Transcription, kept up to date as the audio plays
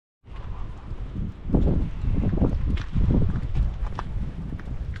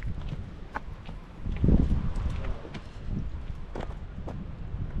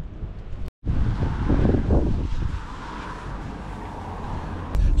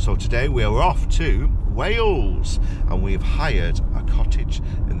So today we are off to Wales, and we've hired a cottage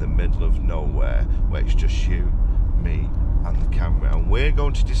in the middle of nowhere where it's just you, me and the camera, and we're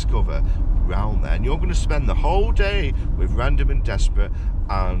going to discover round there, and you're going to spend the whole day with Random and Desperate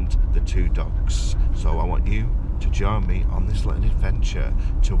and the two dogs. So I want you to join me on this little adventure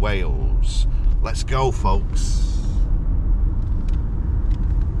to Wales. Let's go, folks.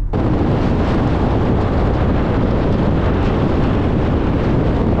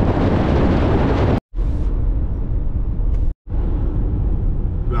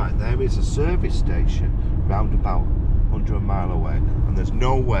 Is a service station round about under a mile away, and there's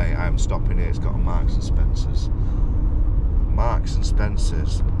no way I'm stopping here. It's got a Marks and Spencer's. Marks and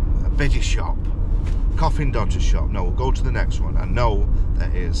Spencer's, a biddy shop, Coffin Dodger shop. No, we'll go to the next one. I know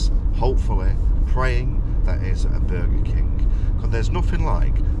there is, hopefully, praying there is a Burger King, because there's nothing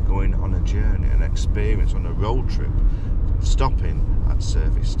like going on a journey, an experience on a road trip, stopping at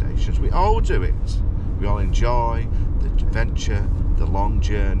service stations. We all do it. We all enjoy the adventure, the long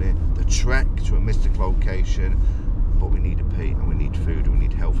journey, the trek to a mystic location, but we need a pee and we need food and we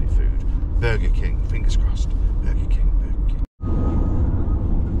need healthy food. Burger King, fingers crossed. Burger King, Burger King.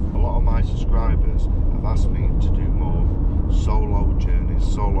 A lot of my subscribers have asked me to do more solo journeys,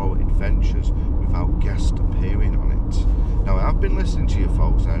 solo adventures without guests appearing on it. Now, I've been listening to you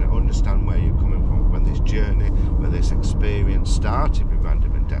folks, and I understand where you're coming from. When this journey, when this experience started with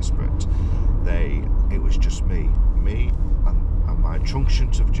Random and Desperate, it was just me and my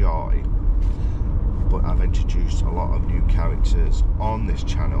truncheons of joy. But I've introduced a lot of new characters on this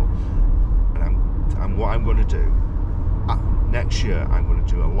channel, and what I'm going to do next year, I'm going to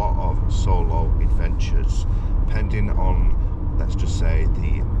do a lot of solo adventures, depending on, let's just say,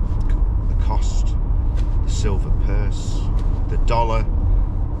 the cost, the silver purse, the dollar,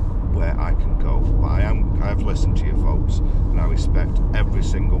 where I can go. But I've listened to you folks, and I respect every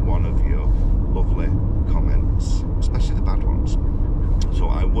single one of your lovely comments, especially the bad ones. So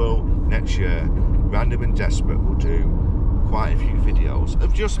I will, next year, Random and Desperate will do quite a few videos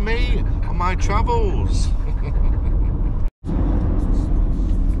of just me on my travels.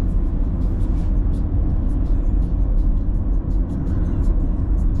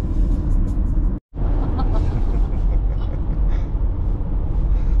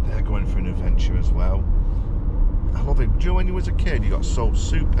 They're going for an adventure as well. I love it. Do you know when you was a kid, you got so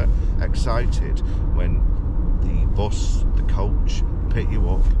super excited when the bus, the coach, picked you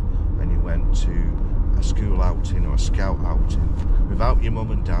up and you went to a school outing or a scout outing without your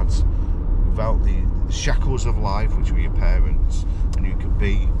mum and dad's, without the shackles of life, which were your parents, and you could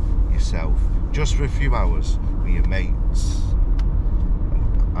be yourself just for a few hours with your mates.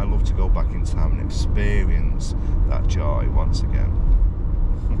 And I love to go back in time and experience that joy once again.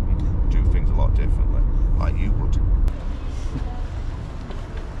 Do things a lot differently, like you would.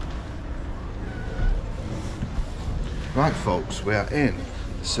 Right folks, we are in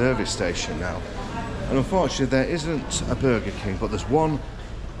the service station now, and unfortunately there isn't a Burger King, but there's one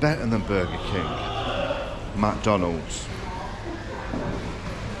better than Burger King, McDonald's.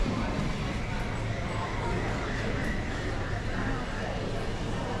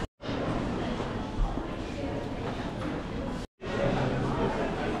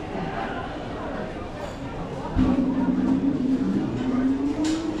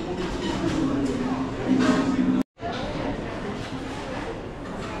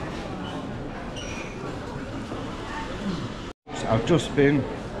 I've just been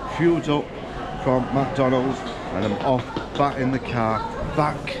fueled up from McDonald's and I'm off back in the car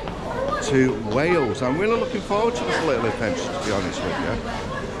back to Wales. I'm really looking forward to this little adventure, to be honest with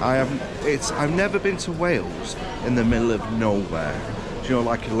you. I've never been to Wales in the middle of nowhere. Do you know,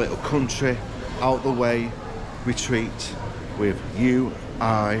 like a little country out the way retreat with you,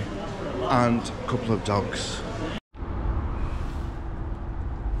 I and a couple of dogs.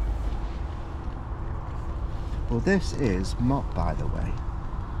 Well, this is Mop, by the way.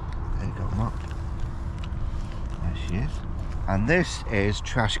 There you go, Mop. There she is. And this is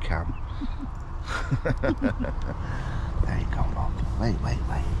Trash Cam. There you go, Mop. Wait.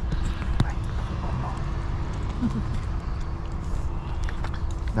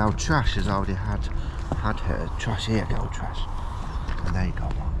 Now, Trash has already had her. Trash, here you go, Trash. And there you go,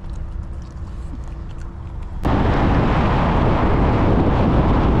 Mop.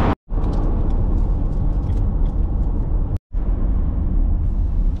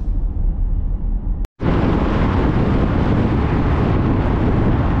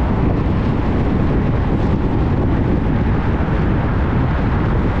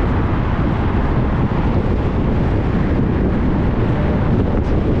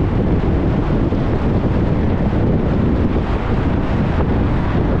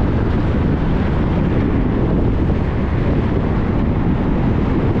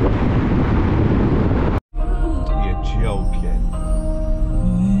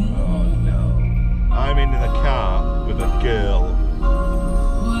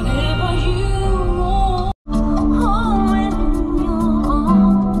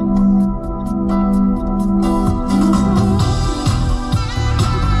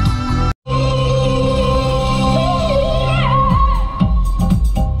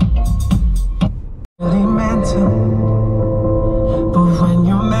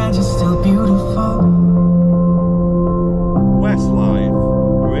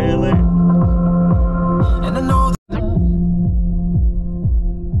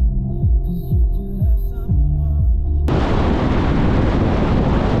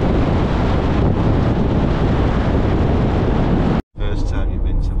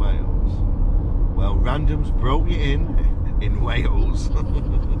 Wales.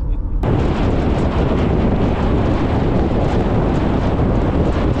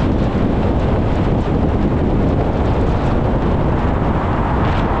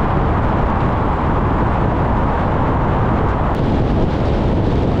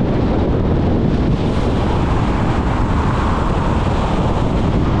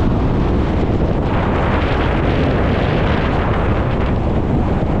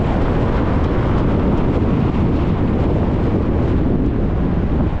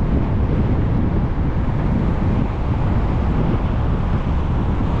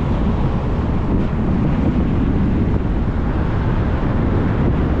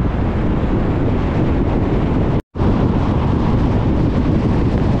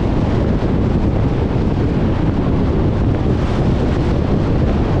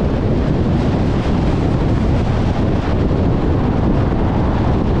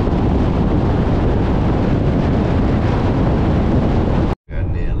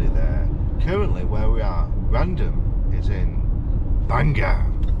 Random is in Bangor.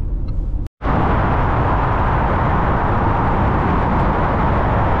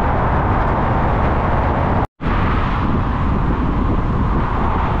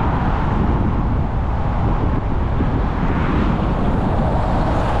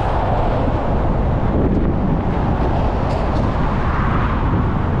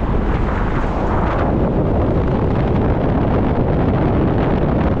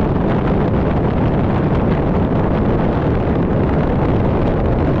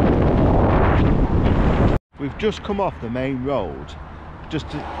 We've just come off the main road just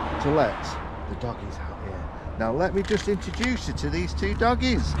to let the doggies out here. Now let me just introduce you to these two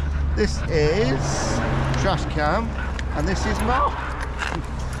doggies. This is Trash Cam and this is Mo.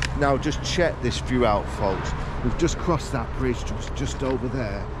 Now just check this view out, folks. We've just crossed that bridge just over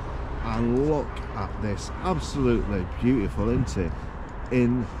there, and look at this. Absolutely beautiful, isn't it?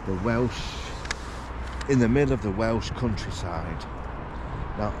 In the middle of the Welsh countryside.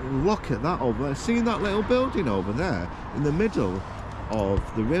 Now look at that over there. See that little building over there in the middle of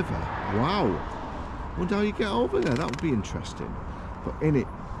the river? Wow. Wonder how you get over there. That would be interesting. But in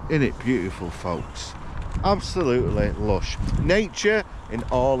it beautiful, folks. Absolutely lush. Nature in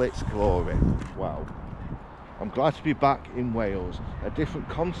all its glory. Wow. I'm glad to be back in Wales. A different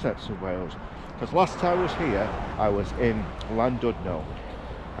concepts of Wales. Because last time I was here, I was in Llandudno.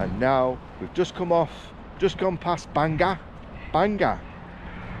 And now we've just gone past Bangor.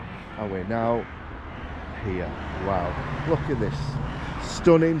 And we're now here. Wow, look at this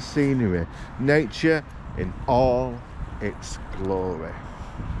stunning scenery, nature in all its glory.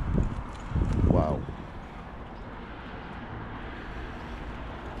 Wow.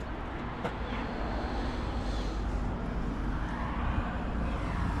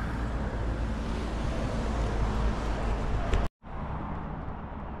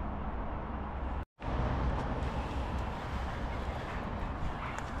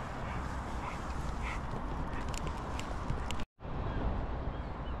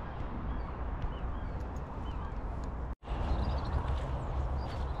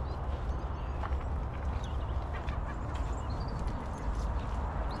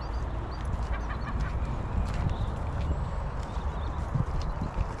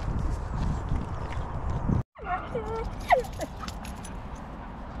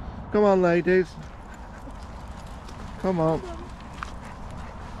 Come on, ladies. Come on.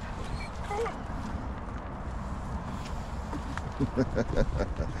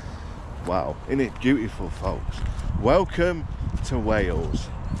 Wow, isn't it beautiful, folks? Welcome to Wales.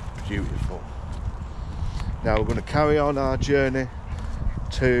 Beautiful. Now we're going to carry on our journey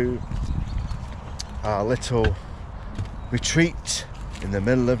to our little retreat in the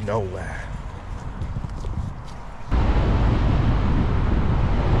middle of nowhere.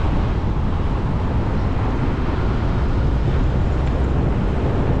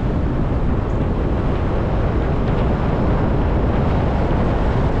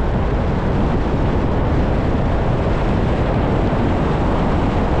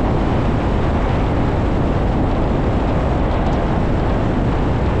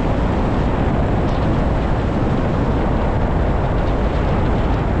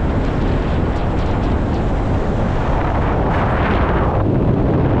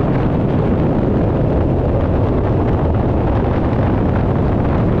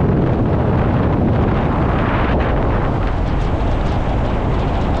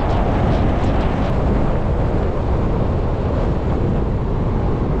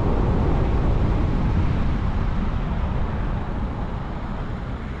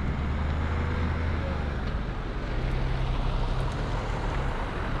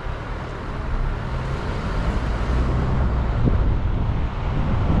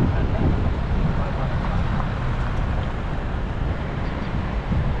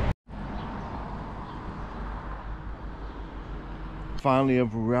 finally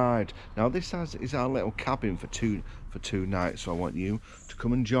have arrived. Now this is our little cabin for two nights, so I want you to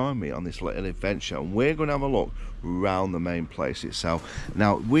come and join me on this little adventure, and we're going to have a look around the main place itself.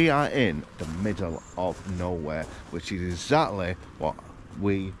 Now we are in the middle of nowhere, which is exactly what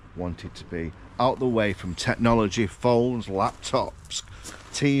we wanted to be, out the way from technology, phones, laptops,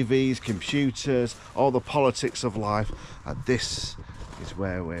 TVs, computers, all the politics of life. And this is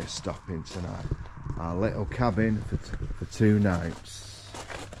where we're stopping tonight, our little cabin for 2 nights.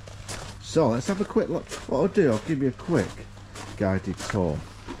 So let's have a quick look. What I'll do, I'll give you a quick guided tour.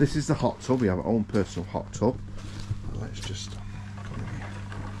 This is the hot tub. We have our own personal hot tub. Let's just go in here.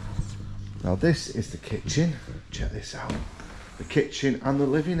 Now this is the kitchen. Check this out. The kitchen and the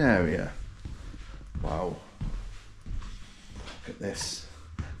living area. Wow. Look at this.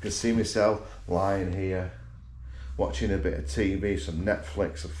 I can see myself lying here watching a bit of TV, some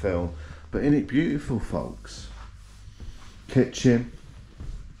Netflix, a film. But isn't it beautiful, folks? Kitchen.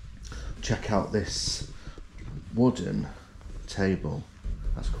 Check out this wooden table.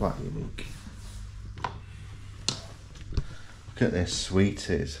 That's quite unique. Look at this,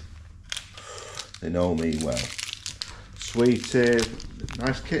 sweeties. They know me well. Sweeties.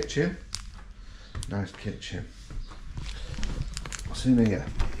 Nice kitchen. Nice kitchen. What's in here?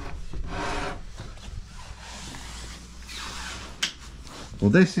 Well,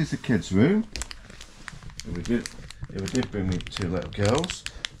 this is the kids' room. If we did bring me 2 little girls,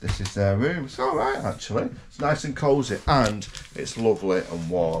 this is their room. It's all right, actually. It's nice and cosy, and it's lovely and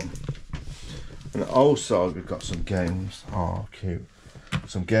warm. And also, we've got some games. Oh, cute.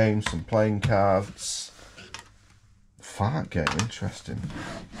 Some games, some playing cards. Fart game, interesting.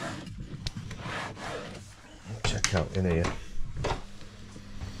 Check out in here.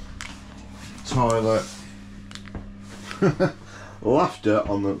 Toilet. Laughter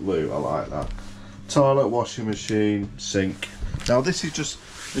on the loo, I like that. Toilet, washing machine, sink. Now this is just,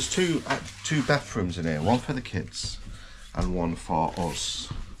 there's two bathrooms in here, one for the kids and one for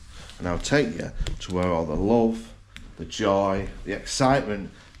us. And I'll take you to where all the love, the joy, the excitement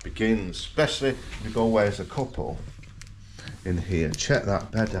begins, especially if you go away as a couple. In here, check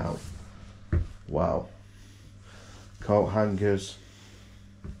that bed out. Wow. Coat hangers.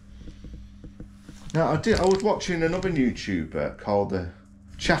 Now I was watching another YouTuber called the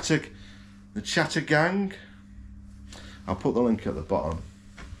Chatter Gang. I'll put the link at the bottom.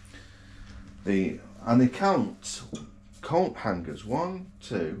 And they count coat hangers, 1,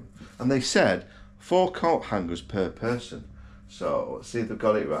 2, and they said 4 coat hangers per person. So let's see if they've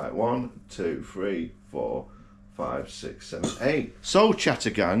got it right. 1, 2, 3, 4, 5, 6, 7, 8. So Chatter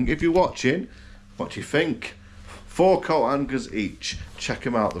Gang, if you're watching, what do you think? 4 coat hangers each. Check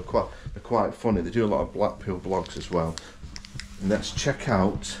them out. They're quite funny. They do a lot of Blackpool vlogs as well. And let's check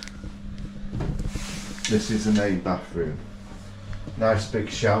out. This is the main bathroom. Nice big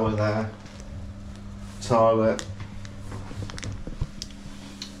shower there. Toilet.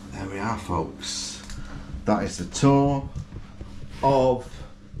 There we are, folks. That is the tour of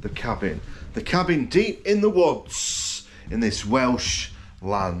the cabin. The cabin deep in the woods in this Welsh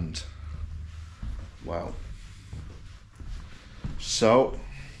land. Wow. So,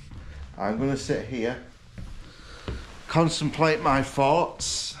 I'm going to sit here, contemplate my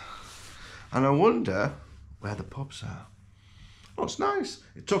thoughts, and I wonder where the pubs are. Oh, it's nice.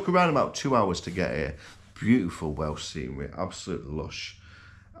 It took around about 2 hours to get here. Beautiful Welsh scenery, absolutely lush.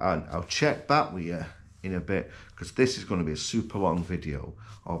 And I'll check back with you in a bit, because this is going to be a super long video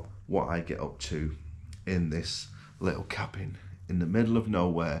of what I get up to in this little cabin in the middle of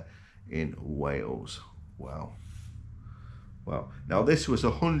nowhere in Wales. Wow. Well, now this was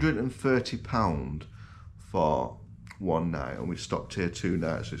 £130 for 1 night, and we stopped here 2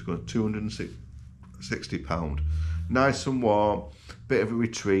 nights, so it's got £260. Nice and warm, bit of a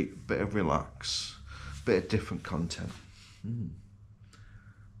retreat, bit of relax, bit of different content.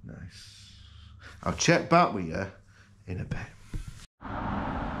 Nice. I'll check back with you in a bit.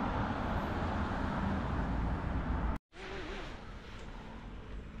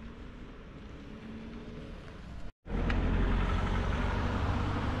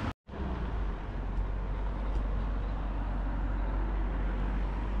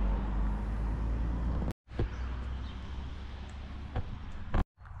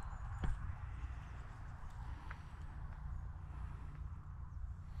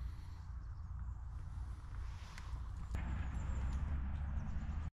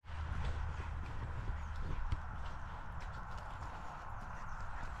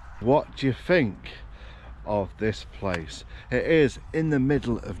 What do you think of this place? It is in the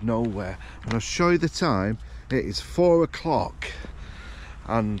middle of nowhere, and I'll show you the time. It is 4 o'clock,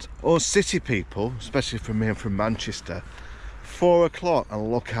 and us city people, especially from me, I'm from Manchester, 4 o'clock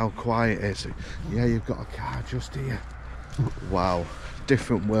and look how quiet it is. Yeah, you've got a car just here. Wow,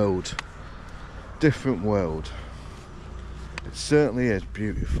 different world. Different world. It certainly is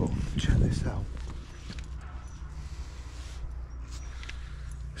beautiful. Check this out.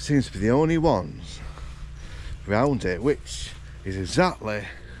 Seems to be the only ones round it, which is exactly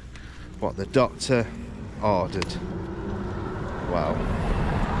what the doctor ordered. Wow.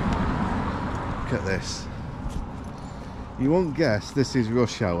 Look at this. You won't guess this is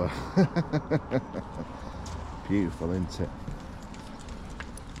rush hour. Beautiful, isn't it?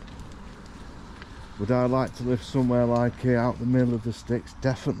 Would I like to live somewhere like here out the middle of the sticks?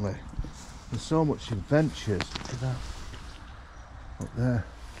 Definitely. There's so much adventures. Look at that. Up there.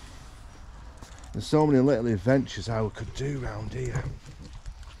 There's so many little adventures I could do round here.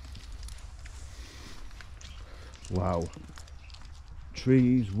 Wow.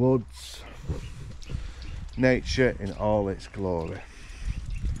 Trees, woods, nature in all its glory.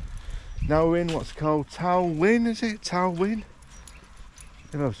 Now we're in what's called Towyn, is it? Towyn?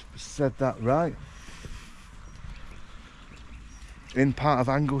 If I've said that right. In part of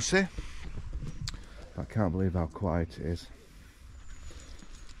Anglesey. I can't believe how quiet it is.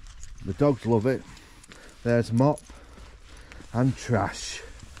 The dogs love it. There's Mop and Trash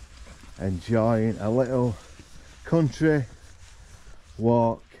enjoying a little country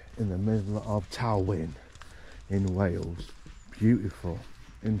walk in the middle of Towyn in Wales. Beautiful,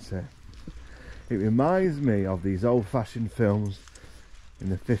 isn't it? It reminds me of these old-fashioned films in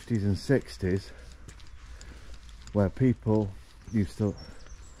the 50s and 60s where people used to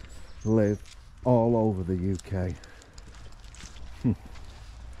live all over the UK.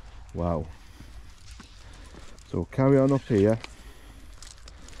 Wow. So carry on up here.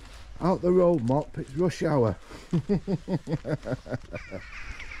 Out the road, Mop, it's rush hour.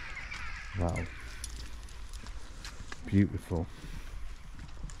 Wow. Beautiful.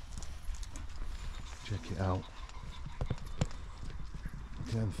 Check it out.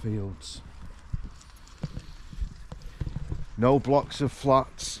 Them fields. No blocks of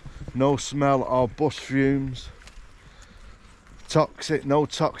flats, no smell or bus fumes. Toxic, no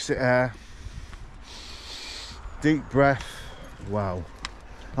toxic air. Deep breath. Wow.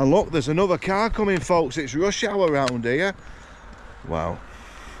 And look, there's another car coming, folks. It's rush hour around here. Wow.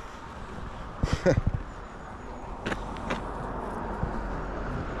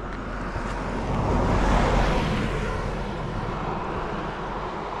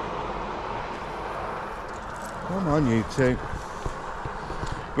 Come on, you two.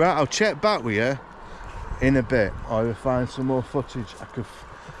 Right, I'll check back with you in a bit, or if I find some more footage I could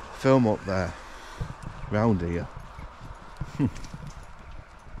film up there, round here.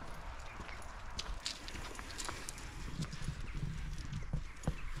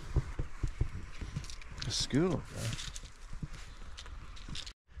 A school up there.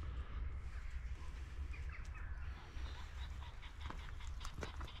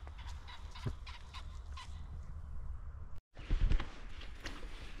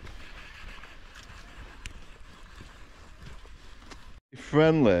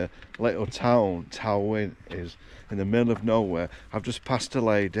 Friendly little town Towyn is in the middle of nowhere. I've just passed a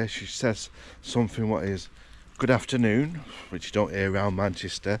lady. She says something what is good afternoon, which you don't hear around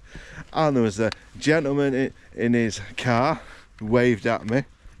Manchester, and there was a gentleman in his car who waved at me.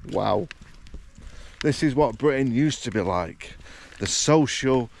 Wow, this is what Britain used to be like, the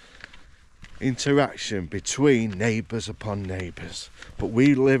social interaction between neighbours upon neighbours. But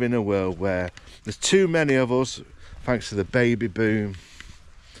we live in a world where there's too many of us, thanks to the baby boom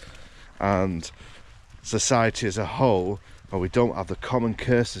and society as a whole, where we don't have the common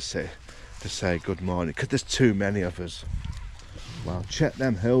courtesy to say good morning because there's too many of us. Wow, check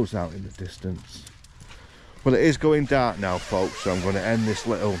them hills out in the distance. Well, it is going dark now, folks, so I'm going to end this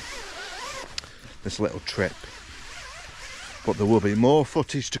little trip, but there will be more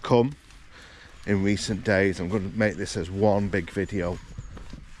footage to come in recent days. I'm going to make this as one big video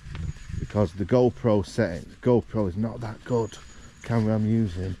because the GoPro is not that good camera I'm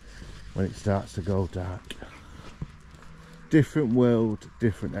using when it starts to go dark. Different world,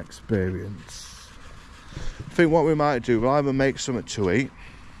 different experience. I think what we might do, we'll either make something to eat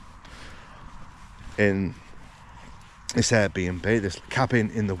in this Airbnb, this cabin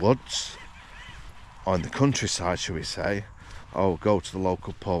in the woods, or in the countryside, shall we say, or we'll go to the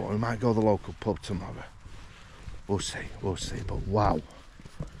local pub. Or we might go to the local pub tomorrow. We'll see, but wow,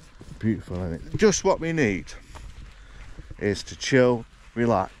 beautiful, isn't it? Just what we need is to chill,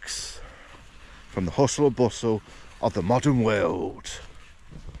 relax from the hustle and bustle of the modern world.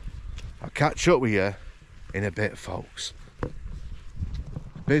 I'll catch up with you in a bit, folks.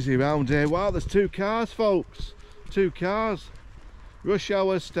 Busy round here. Wow, there's two cars, folks. Two cars. Rush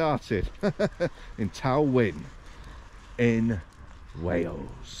hour started in Tywyn in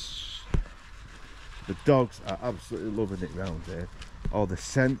Wales. The dogs are absolutely loving it round here. All the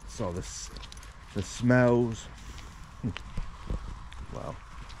scents, all the smells. Wow.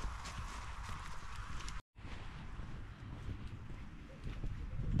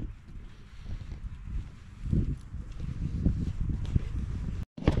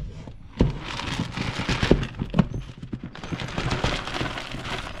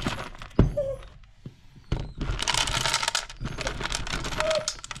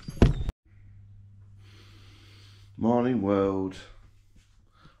 Morning world,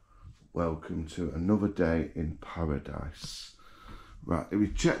 welcome to another day in paradise. Right, if we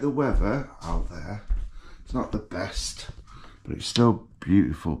check the weather out there, it's not the best, but it's still a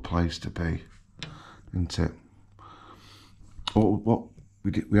beautiful place to be, isn't it? What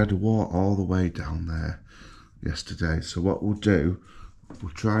we had to walk all the way down there yesterday, so what we'll do,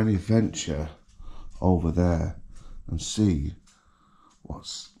 we'll try and adventure over there and see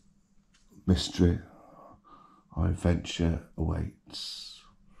what's mystery or adventure awaits.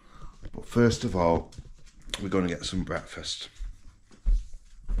 But first of all, we're going to get some breakfast.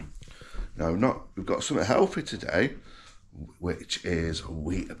 Now we've got something healthy today, which is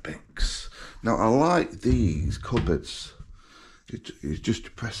Weetabix. Now I like these cupboards. You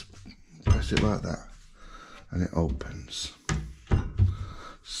just press it like that and it opens.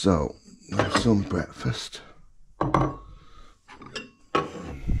 So have some breakfast.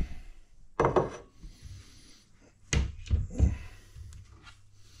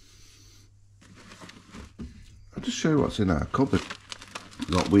 I'll just show you what's in our cupboard. We've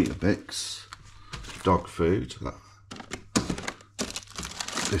got Weetabix, dog food,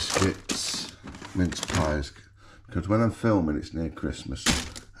 biscuits, mince pies, because when I'm filming it's near Christmas,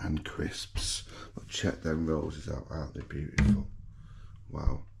 and crisps. But check them roses out, aren't they beautiful?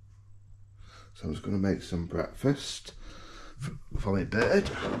 Wow. So I'm just going to make some breakfast for my bird.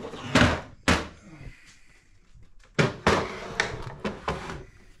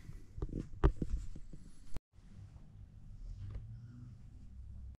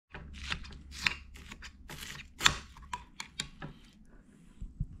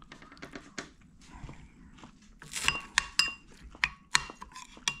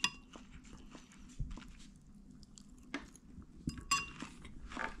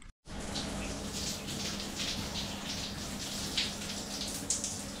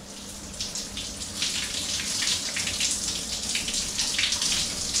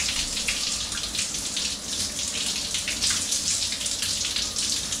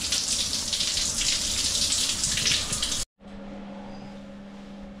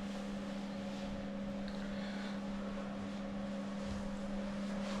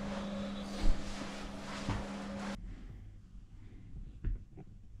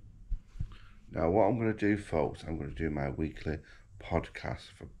 Now what I'm going to do, folks, I'm going to do my weekly podcast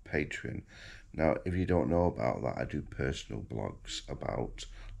for Patreon. Now, if you don't know about that, I do personal blogs about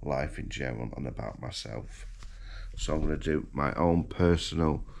life in general and about myself. So I'm going to do my own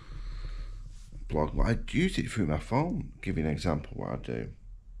personal blog. I use it through my phone. Give you an example of what I do.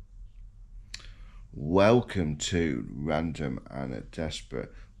 Welcome to Random and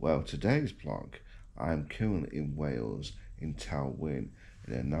Desperate. Well, today's blog, I'm currently in Wales, in Tywyn,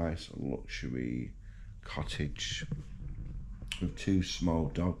 in a nice luxury cottage with two small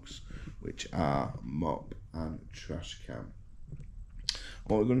dogs, which are Mop and Trash Can.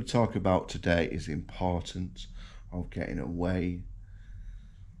 What we're going to talk about today is the importance of getting away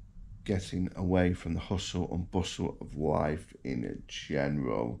from the hustle and bustle of life in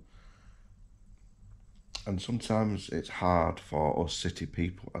general. And sometimes it's hard for us city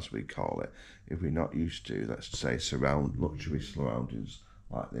people, as we call it, if we're not used to, let's say, luxury surroundings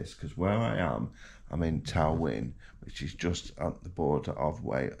like this. Because where I am, I'm in Tywyn, which is just at the border of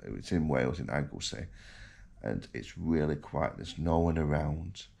Wales. It's in Wales, in Anglesey, and it's really quiet. There's no one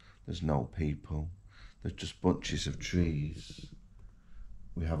around. There's no people. There's just bunches of trees.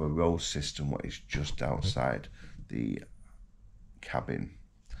 We have a road system what is just outside the cabin,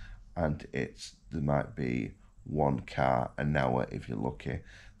 and there might be one car an hour if you're lucky.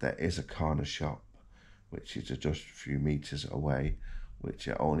 There is a corner shop which is just a few meters away, which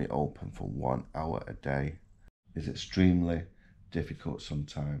are only open for 1 hour a day. It's extremely difficult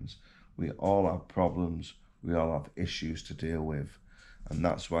sometimes. We all have problems, we all have issues to deal with, and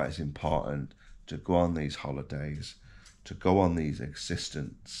that's why it's important to go on these holidays, to go on these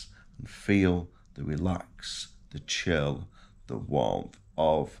existence and feel the relax, the chill, the warmth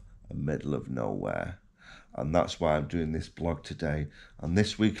of a middle of nowhere. And that's why I'm doing this blog today, and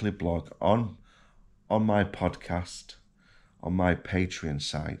this weekly blog on my podcast, on my Patreon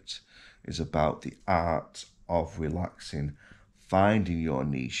site is about the art of relaxing, finding your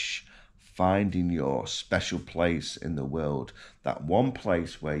niche, finding your special place in the world, that one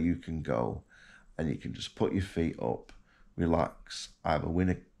place where you can go and you can just put your feet up, relax, either win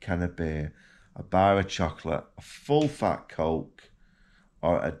a can of beer, a bar of chocolate, a full fat Coke,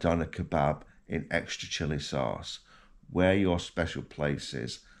 or a doner kebab in extra chili sauce. Where your special place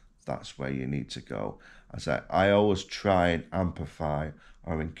is, that's where you need to go. As I always try and amplify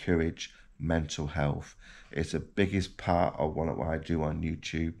or encourage mental health. It's the biggest part of what I do on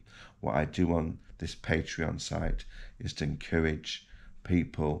YouTube, what I do on this Patreon site, is to encourage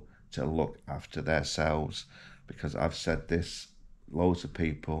people to look after themselves. Because I've said this, loads of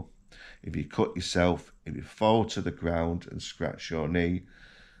people, if you cut yourself, if you fall to the ground and scratch your knee,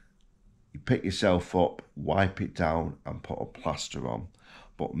 you pick yourself up, wipe it down and put a plaster on.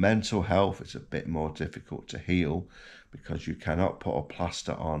 But mental health is a bit more difficult to heal because you cannot put a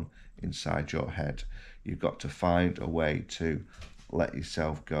plaster on inside your head. You've got to find a way to let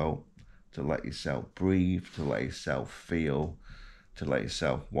yourself go, to let yourself breathe, to let yourself feel, to let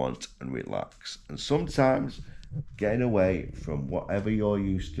yourself want and relax. And sometimes getting away from whatever you're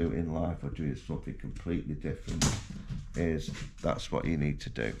used to in life or doing something completely different that's what you need to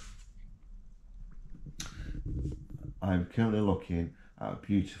do. I'm currently looking at a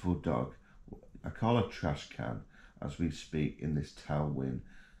beautiful dog. I call her Trash Can as we speak in this Talwyn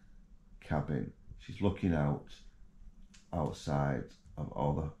cabin. She's looking outside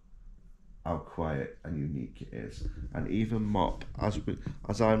of how quiet and unique it is. And even Mop,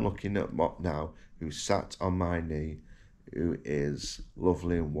 as I'm looking at Mop now, who sat on my knee, who is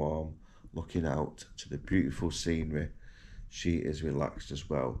lovely and warm, looking out to the beautiful scenery, she is relaxed as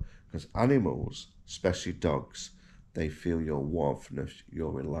well. Because animals, especially dogs, they feel your warmthness,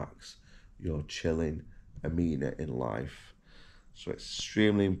 your relax, your chilling demeanour in life. So it's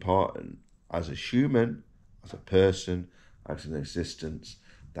extremely important as a human, as a person, as an existence,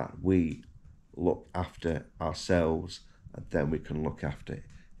 that we look after ourselves and then we can look after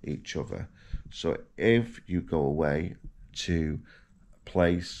each other. So if you go away to a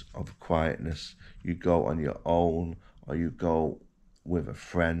place of quietness, you go on your own or you go with a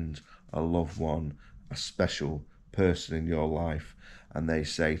friend, a loved one, a special person in your life, and they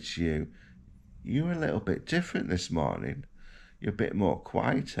say to you, you're a little bit different this morning, you're a bit more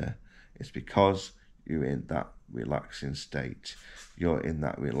quieter, it's because you're in that relaxing state, you're in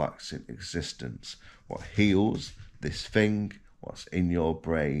that relaxing existence. What heals this thing, what's in your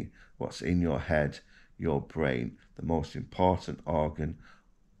brain, what's in your head, your brain, the most important organ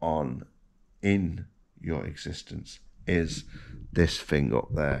in your existence is this thing up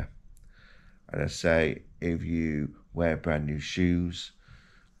there. And I say, if you wear brand new shoes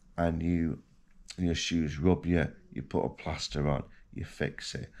and your shoes rub you put a plaster on, you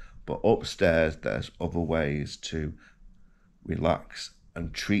fix it. But upstairs, there's other ways to relax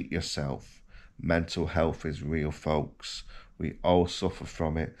and treat yourself. Mental health is real, folks. We all suffer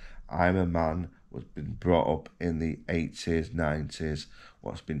from it. I'm a man who's been brought up in the 80s, 90s,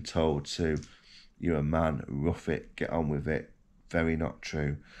 what's been told to, you're a man, rough it, get on with it. Very not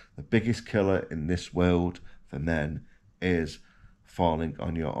true. The biggest killer in this world for men is falling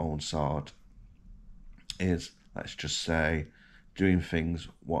on your own sword, is, let's just say, doing things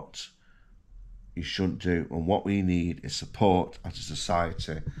what you shouldn't do. And what we need is support as a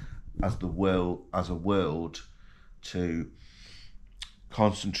society, as a world, to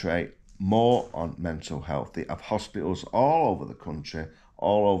concentrate more on mental health. They have hospitals all over the country,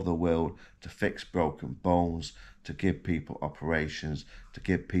 all over the world, to fix broken bones, to give people operations, to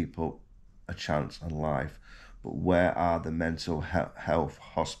give people a chance in life. But where are the mental health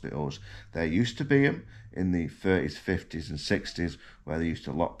hospitals? There used to be them in the 30s, 50s and 60s, where they used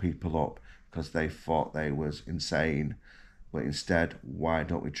to lock people up because they thought they was insane. But instead, why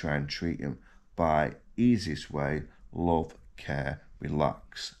don't we try and treat them by easiest way, love, care,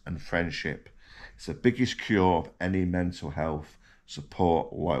 relax and friendship. It's the biggest cure of any mental health,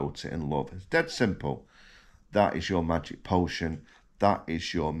 support, loyalty and love. It's dead simple. That is your magic potion. That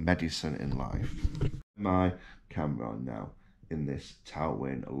is your medicine in life. My camera on now in this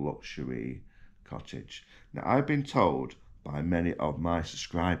Talwyn luxury cottage. Now, I've been told by many of my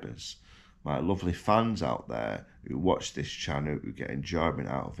subscribers, my lovely fans out there who watch this channel, who get enjoyment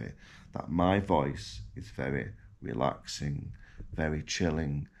out of it, that my voice is very relaxing, very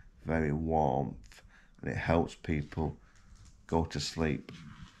chilling, very warmth, and it helps people go to sleep.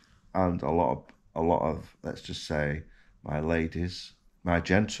 And a lot of, let's just say, my ladies, my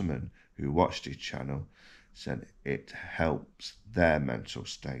gentlemen who watch this channel said it helps their mental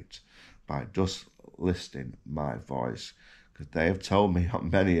state by just listening my voice, because they have told me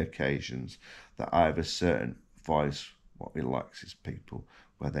on many occasions that I have a certain voice what relaxes people,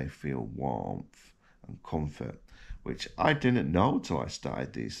 where they feel warmth and comfort, which I didn't know till I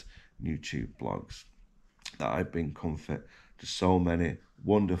started these YouTube blogs, that I bring comfort to so many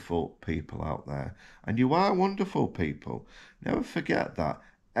wonderful people out there. And you are wonderful people. Never forget that.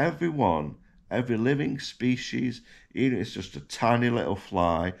 Everyone, every living species, even if it's just a tiny little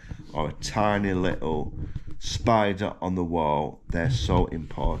fly or a tiny little spider on the wall, they're so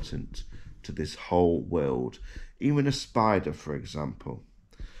important to this whole world. Even a spider, for example.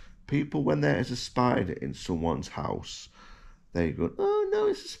 People, when there is a spider in someone's house, they go, oh no,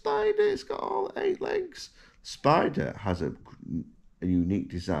 it's a spider, it's got all 8 legs. Spider has a unique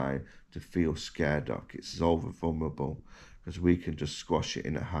design to feel scared of. It's so vulnerable because we can just squash it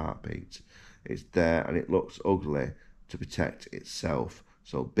in a heartbeat. It's there and it looks ugly to protect itself.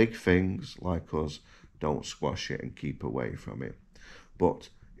 So big things like us don't squash it and keep away from it. But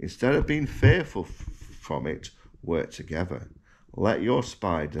instead of being fearful from it, work together. Let your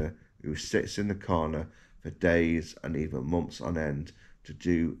spider, who sits in the corner for days and even months on end, to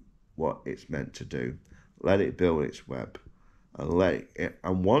do what it's meant to do. Let it build its web,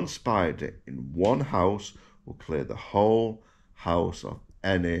 and one spider in one house will clear the whole house of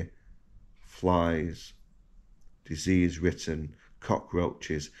any flies, disease-ridden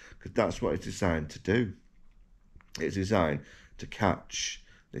cockroaches, because that's what it's designed to do. It's designed to catch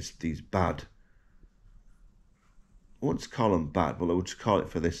these bad, I wouldn't call them bad, but I would call it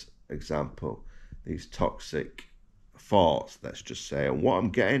for this example, these toxic thoughts, let's just say. And what I'm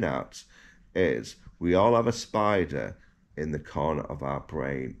getting at is we all have a spider in the corner of our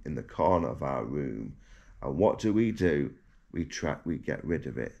brain, in the corner of our room. And what do? We get rid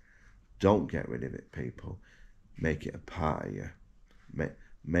of it. Don't get rid of it, people. Make it a part of you.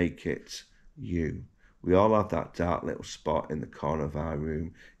 Make it you. We all have that dark little spot in the corner of our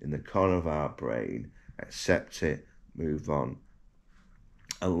room, in the corner of our brain. Accept it, move on,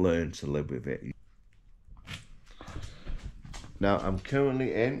 and learn to live with it. Now, I'm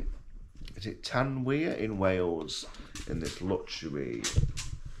currently in, is it Tanweir in Wales, in this luxury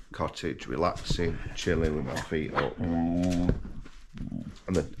cottage, relaxing, chilling with my feet up.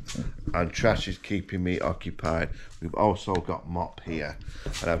 And trash is keeping me occupied. We've also got Mop here.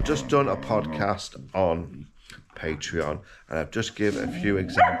 And I've just done a podcast on Patreon, and I've just given a few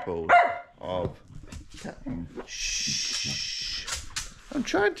examples of... Shh. I'm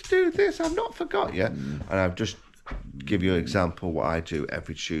trying to do this. I've not forgot yet. And I've just give you an example what I do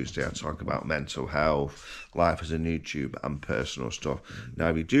every Tuesday. I talk about mental health, life as a YouTuber, and personal stuff. Now,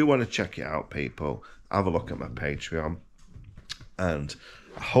 if you do want to check it out, people, have a look at my Patreon. And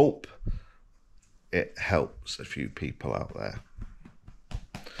I hope it helps a few people out there.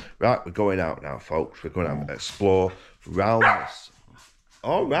 Right, we're going out now, folks. We're going to explore around this.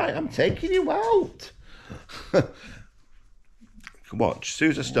 All right, I'm taking you out. Watch, as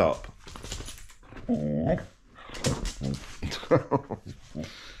soon as I stop.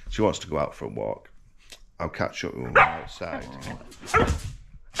 She wants to go out for a walk. I'll catch up with her outside.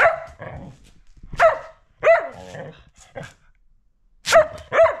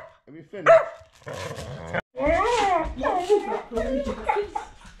 Have you finished?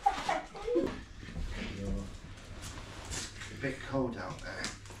 It's a bit cold out there.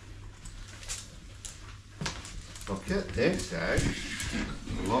 Look at this, eh?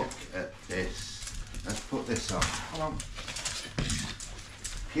 Look at this. Let's put this on. Come on.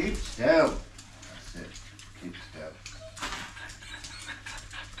 Keep still. That's it. Keep still.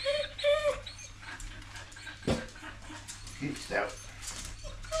 Keep still.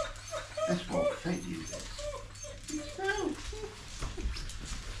 This won't fit you, this. Keep still.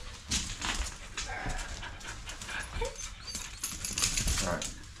 Right.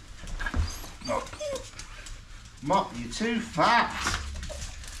 Mop. Mop, you're too fat.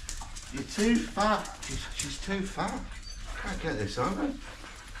 You're too fat. She's too fat. Can't get this on her.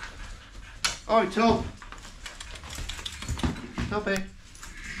 Oi, Tub. Tubby.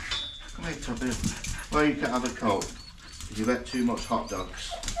 Come here, Tubby. Well, you can't have a coat. Because you've had too much hot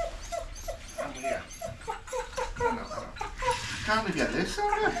dogs. Oh, yeah. Can't we get this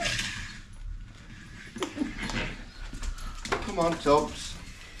on her? Come on, Tubbs.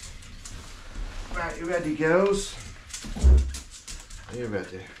 Right, you ready, girls? Are you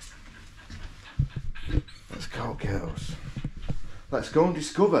ready? Let's go, girls. Let's go and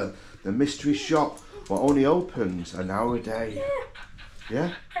discover the mystery shop what only opens an hour a day.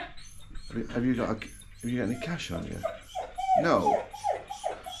 Yeah? Have you got any cash on you? No.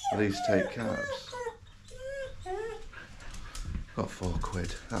 Please take cards. Got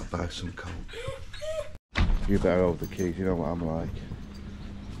 £4. That'll buy some coke. You better hold the keys, you know what I'm like.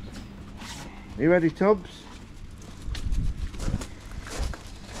 Are you ready, Tubbs?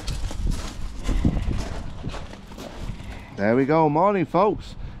 There we go, morning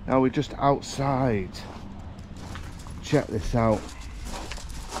folks. Now we're just outside. Check this out.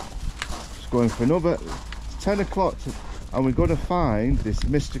 Just going for another 10 o'clock and we're going to find this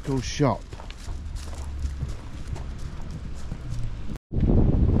mystical shop.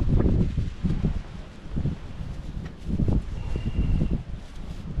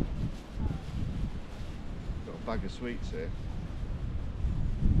 Got a bag of sweets here.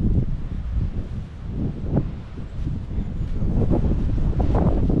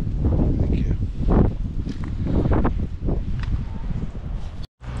 Thank you.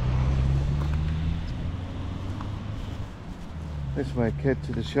 This way, kid,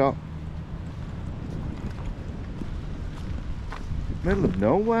 to the shop. Middle of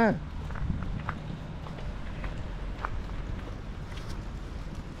nowhere.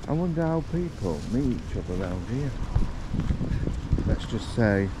 I wonder how people meet each other around here. Let's just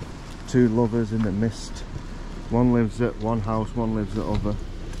say two lovers in the mist. One lives at one house, one lives at other.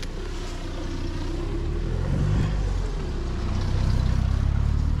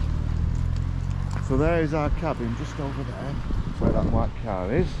 So there is our cabin just over there, where that white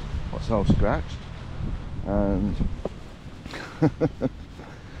car is, what's all scratched. And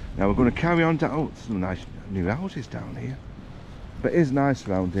now we're going to carry on down. Some nice new houses down here. But it is nice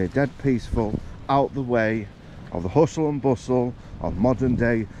around here, dead peaceful, out the way of the hustle and bustle of modern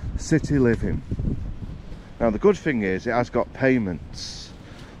day city living. Now the good thing is it has got payments,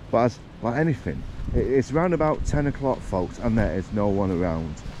 but as like anything, it's around about 10 o'clock folks, and there is no one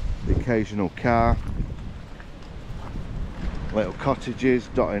around. The occasional car, little cottages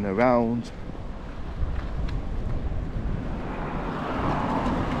dotting around.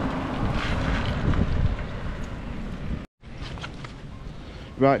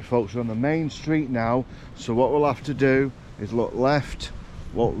 Right folks, we're on the main street now, so what we'll have to do is look left,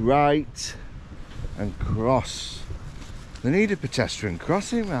 look right and cross. They need a pedestrian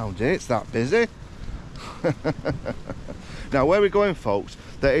crossing round here, it's that busy. Now where we're going folks,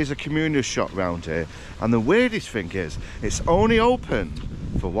 there is a community shop round here, and the weirdest thing is it's only open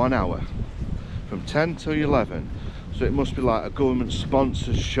for 1 hour, from 10 till 11, so it must be like a government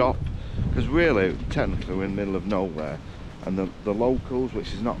sponsored shop, because really technically we're in the middle of nowhere. And the locals,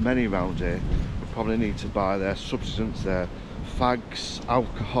 which is not many around here, will probably need to buy their substance, their fags,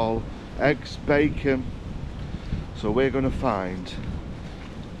 alcohol, eggs, bacon. So we're going to find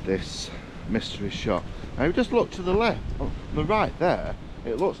this mystery shop. Now you just look to the left, on the right there,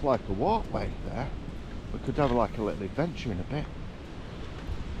 it looks like a walkway there. We could have like a little adventure in a bit.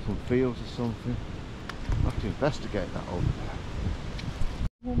 Some fields or something. I'll have to investigate that over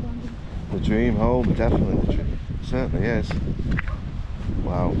there. The dream home, definitely. Certainly is.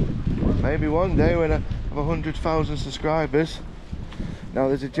 Wow. Maybe one day when I have 100,000 subscribers. Now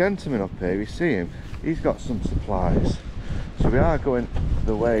there's a gentleman up here, you see him, he's got some supplies. So we are going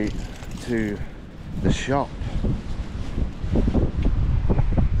the way to the shop.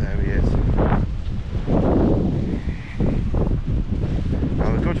 There he is.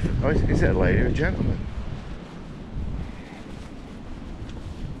 Now the good, oh, is it a lady or a gentleman?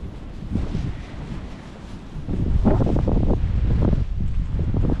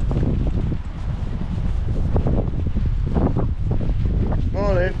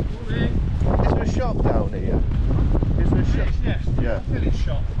 Morning. Morning. Is there a shop down here? Is there a shop? Yes, yeah. Village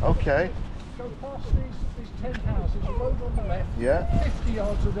shop. Okay. Go past these 10 houses, a road on the left. Yeah. 50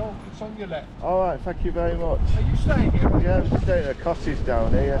 yards along, it's on your left. Alright, thank you very much. Are you staying here? Yeah, I'm staying at a cottage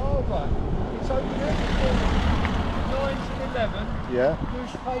down here. Oh, right. It's open every morning, 9 till 11. Yeah.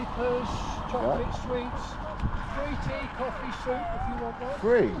 Newspapers, chocolate, sweets, free tea, coffee, soup if you want one.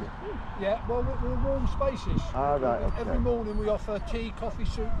 Free? Yeah, well, we're warm spaces. Ah, right, okay. Every morning we offer tea, coffee,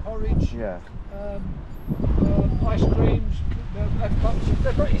 soup, porridge. Yeah. Ice creams,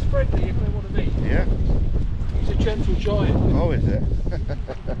 they're pretty friendly if they want to eat. Yeah. He's a gentle giant. Oh, is it?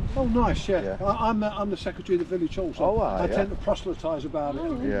 Oh, nice, yeah. Yeah. I'm the secretary of the village hall, so I tend to proselytise about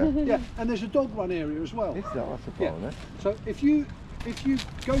it. Yeah. Yeah, and there's a dog run area as well. Is that? That's a Yeah. bonus. So if you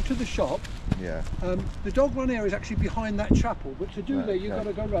go to the shop, Yeah. the dog run area is actually behind that chapel, but to do Right, there you've okay.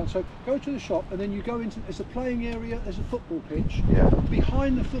 got to go around. So go to the shop and then you go into, there's a playing area, there's a football pitch. Yeah.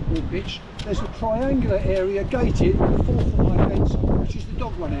 Behind the football pitch there's a triangular area gated with a 4-foot high fence, which is the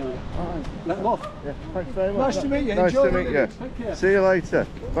dog run area. Alright. Let them off. Yeah, thanks very much. Nice to meet you. Nice Enjoy to meet you. it. Take care. See you later.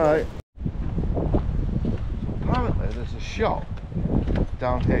 Bye. Apparently there's a shop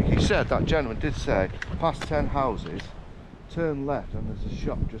down here. He said, that gentleman did say, past 10 houses, turn left and there's a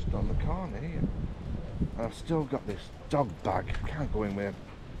shop just on the corner here. And I've still got this dog bag. I can't go in with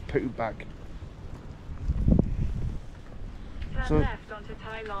a poo bag. Turn left onto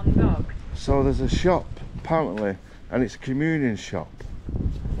Tai Lon Dog. So there's a shop apparently, and it's a communion shop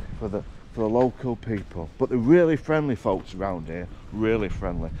for the local people. But they're really friendly folks around here. Really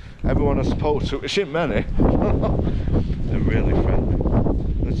friendly. Everyone I spoke to, which isn't many, they're really friendly.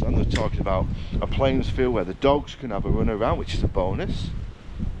 And they're talking about a plains field where the dogs can have a run around, which is a bonus.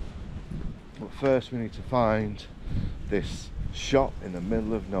 But first we need to find this shop in the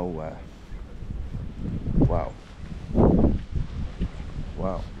middle of nowhere. Wow.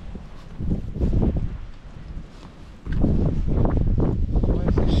 Wow.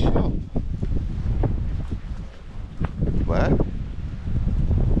 Where's this shop? Where?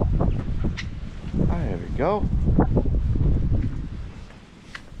 Ah, here we go.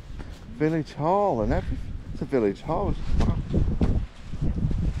 Village hall and everything. It's a village hall. Wow.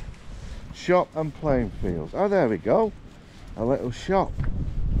 Shop and playing fields. Oh, there we go. A little shop.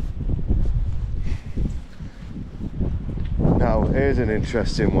 Now, here's an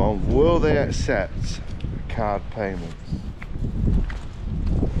interesting one. Will they accept card payments?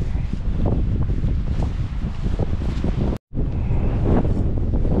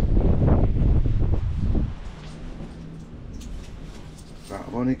 Right,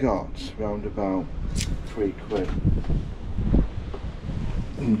 I've only got round about £3.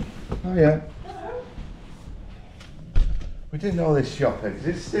 Oh yeah. Hello. We didn't know this shop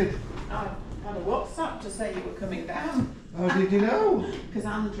existed. I had a WhatsApp to say you were coming down. Oh, did you know? Because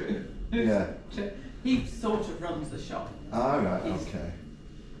Andrew, Yeah. he sort of runs the shop. All right. He's- Okay.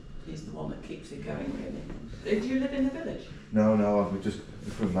 He's the one that keeps it going, really. Do you live in the village? No, we're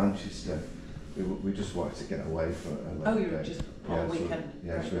from Manchester. We just wanted to get away for a little Oh, bit. you were just on Yeah, a so, weekend.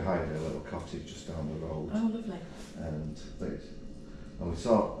 yeah, Right. so we hired a little cottage just down the road. Oh, lovely. And we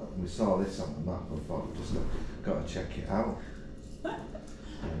saw this on the map and thought we just got to check it out. Well,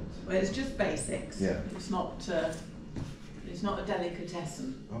 it's just basics. Yeah. It's not a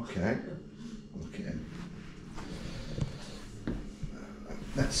delicatessen. Okay.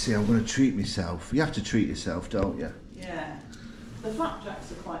 Let's see, I'm going to treat myself. You have to treat yourself, don't you? Yeah. The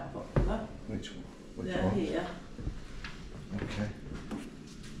flapjacks are quite popular. Which They're one? here. Okay.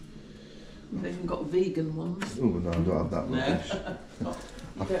 They've even got vegan ones. Oh no, I don't have that rubbish.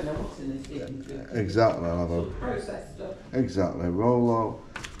 You don't know what's in this vegan food. Exactly, I'll have a... Processed stuff. Exactly, Rolo,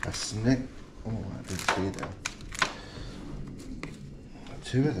 a snip. Oh, I did see them.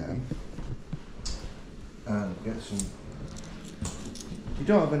 2 of them. And get some... You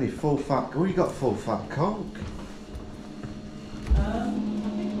don't have any full fat... Oh, you got full fat Coke. I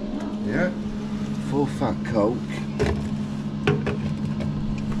think we have. Yeah. Full fat Coke.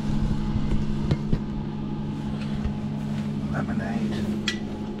 Lemonade.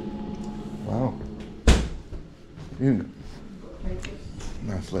 Wow.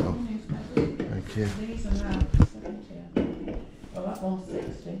 Nice little. Thank you. These are now 70. Well, that one's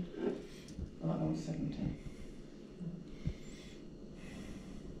 60. Well, that one's 70.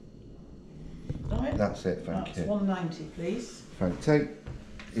 Right. That's it, thank That's you. 190, please.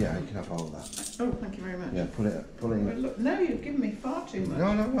 Yeah, you can have all that. Oh, thank you very much. Yeah, put it Well, in. look, no, you've given me far too much.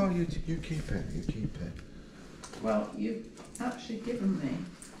 No, you keep it, you keep it. Well, you've actually given me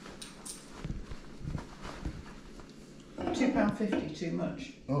 £2.50 too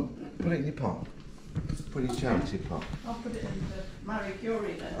much. Oh, put it in your pot. Put it in your charity pot. I'll put it in the Marie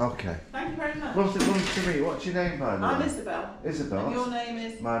Curie then. Okay. Thank you very much. What's it lunch to me? What's your name, by the way? I'm Isabel. Isabel. And your name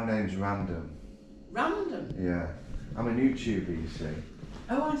is? My name's Random. Random. Yeah. I'm a YouTuber, you see.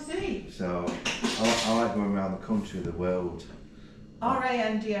 Oh, I see. So, I like going around the country, the world.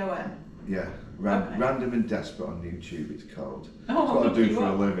 RANDOM. Yeah. Okay. Random and Desperate on YouTube, it's called. Oh, That's what I look do you for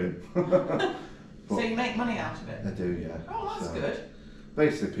a up. living. So you make money out of it? I do, yeah. Oh, that's So, good.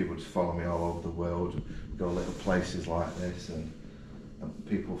 Basically, people just follow me all over the world. We go little places like this, and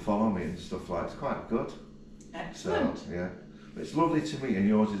people follow me and stuff like. It's quite good. Excellent. So yeah, but it's lovely to meet you, and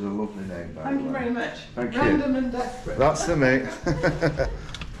yours is a lovely name, by Thank the you way. very much. Thank you. Random and Desperate. That's the mate.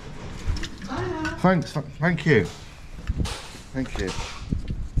 Bye now. Thanks. Thank you. Thank you.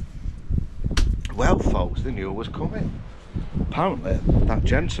 Well, folks, they knew I was coming. Apparently, that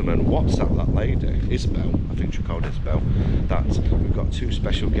gentleman WhatsApped that lady, Isabel, I think she called Isabel, that we've got 2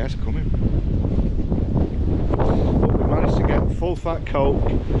 special guests coming. But we managed to get full fat Coke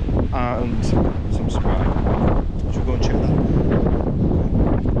and some Sprite. Should we go and check that?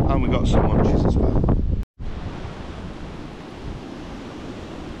 And we got some lunches as well.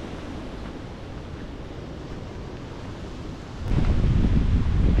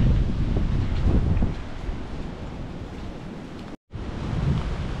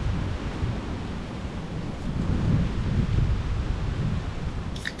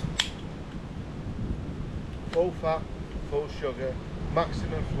 fat, full sugar,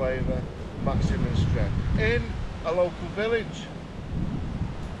 maximum flavour, maximum strength in a local village.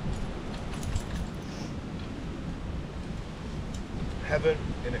 Heaven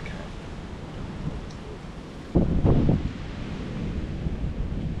in a can.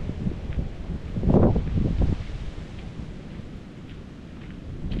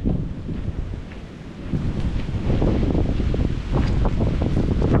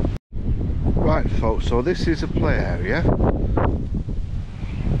 Right folks, so this is a play area.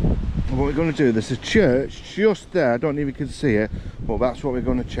 What we're going to do, there's a church just there, I don't know if you can see it, but that's what we're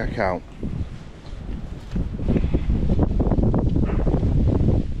going to check out.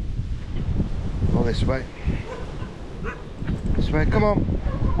 Go this way. This way, come on.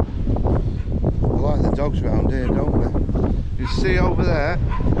 I like the dogs around here, don't we? You see over there, a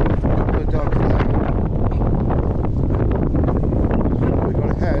couple of dogs there. We're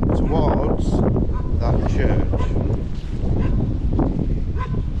going to head towards that church.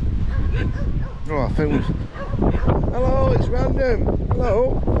 Oh, I think we've... Hello, it's random.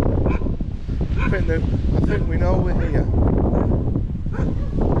 Hello. I think we know we're here.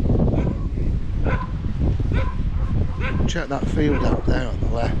 Check that field out there on the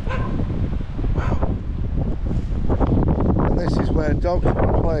left. Wow. And this is where dogs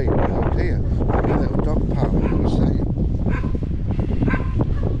can play around here. Like a little dog park, I was saying.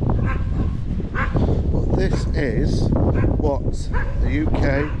 But this is what the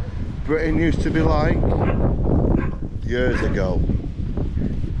UK, Britain used to be like years ago.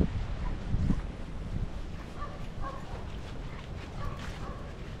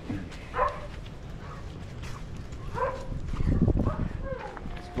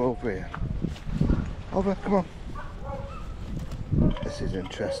 Let's go over here. Over, come on. This is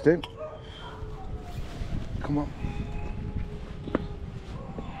interesting. Come on.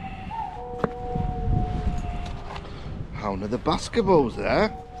 Hound of the basketballs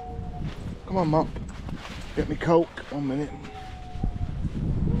there. Come on, Mop. Get me Coke. 1 minute.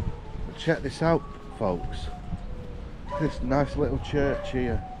 Check this out, folks. This nice little church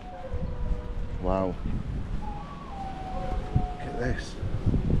here. Wow. Look at this.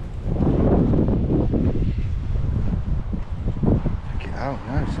 Check it out.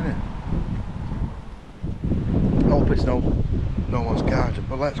 Nice, isn't it? I hope it's no one's garden,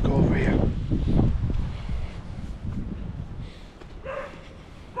 but let's go over here.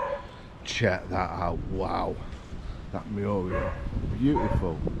 Check that out, wow, that mural,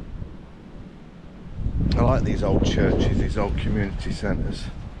 beautiful. I like these old churches, these old community centres.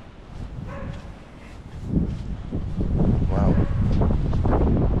 Wow.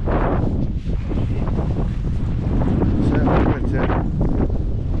 So pretty.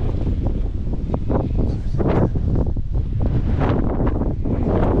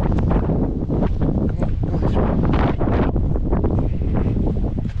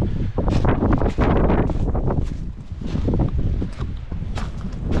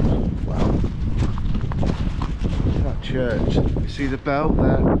 Church. You see the bell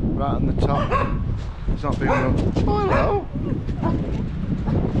there, right on the top? It's not being run. Oh, hello!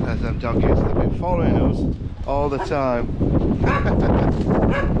 There's them doggies, they've been following us all the time.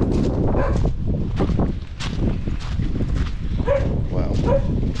 Well,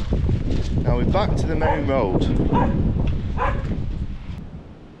 now we're back to the main road.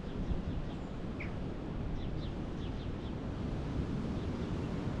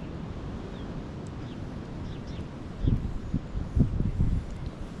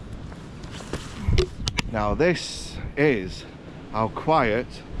 Now this is how quiet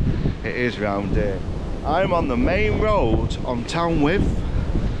it is round here. I'm on the main road on Town With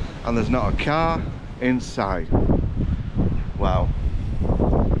and there's not a car inside. Wow.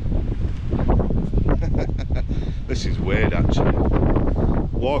 This is weird actually.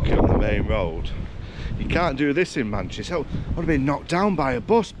 Walking on the main road. You can't do this in Manchester. I would have been knocked down by a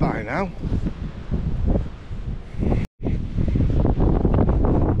bus by now.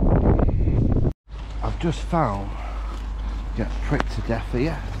 Just found, get pricked to death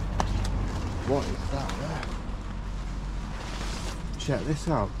here. What is that there? Check this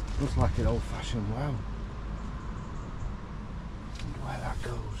out. Looks like an old-fashioned well. Wonder where that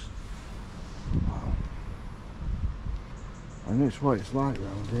goes. Wow. And it's what it's like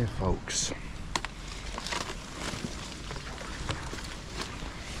around here, folks.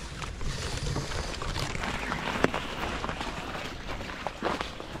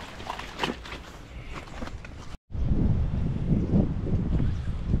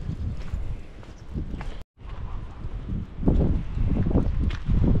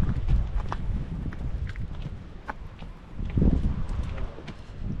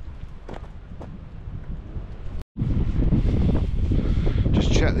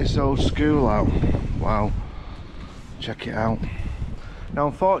 check this old school out. Wow, check it out. Now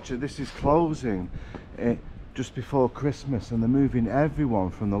unfortunately this is closing just before Christmas, and they're moving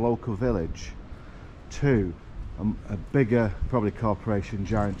everyone from the local village to a bigger, probably corporation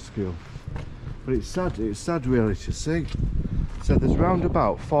giant school. But it's sad really to see. So there's round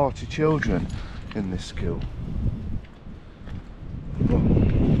about 40 children in this school.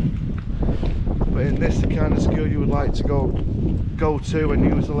 But is this the kind of school you would like to go to when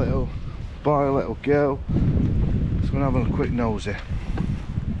you was a little boy, a little girl? Just gonna have a quick nosy.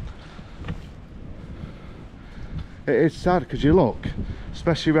 It is sad because you look,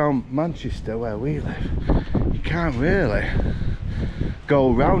 especially around Manchester where we live, you can't really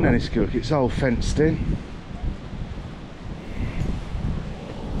go around any school, it's all fenced in.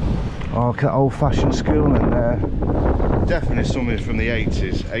 Oh, look at that old-fashioned school in there. Definitely something from the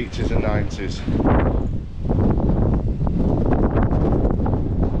 80s and 90s.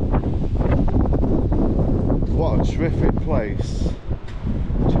 What a terrific place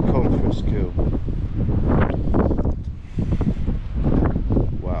to come for a school.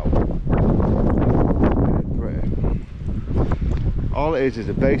 Wow. Isn't it pretty? All it is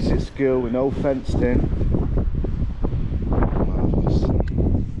a basic school with no fenced in. Marvellous.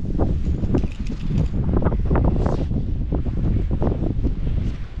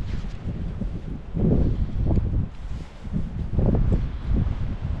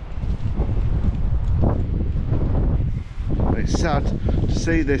 It's sad to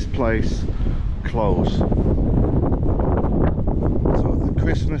see this place close. So at the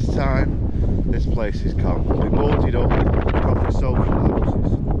Christmas time, this place is gone. We boarded up, probably social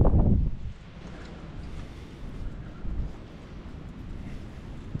houses.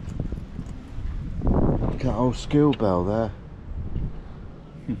 Look at that old school bell there.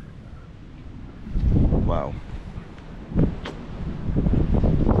 Wow.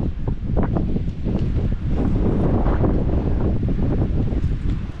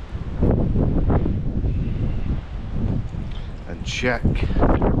 And check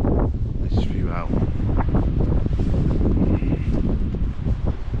this view out.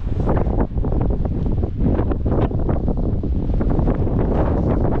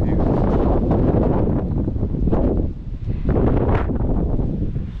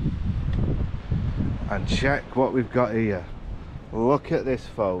 And check what we've got here. Look at this,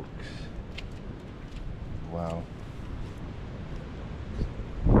 folks. Wow.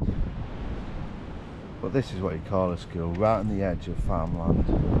 But this is what you call a school, right on the edge of farmland.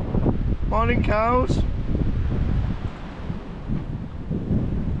 Morning, cows.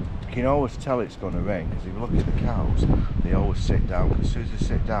 You can always tell it's going to rain because if you look at the cows, they always sit down. Because as soon as they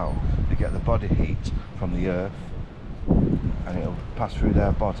sit down, they get the body heat from the earth, and it'll pass through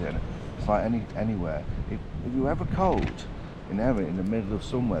their body. And it's like anywhere. If you're ever cold in the middle of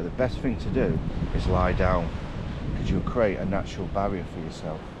somewhere, the best thing to do is lie down, because you'll create a natural barrier for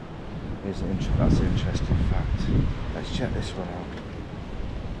yourself. That's an interesting fact. Let's check this one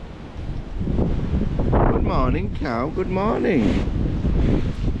out. Good morning, cow. Good morning.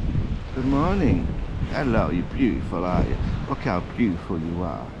 Good morning. Hello, you're beautiful, aren't you? Look how beautiful you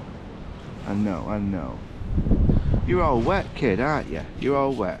are. I know, I know. You're all wet, kid, aren't you? You're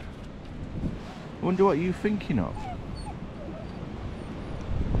all wet. I wonder what you're thinking of.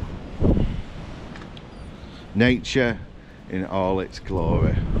 Nature in all its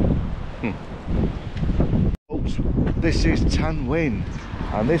glory. This is Tanwyn,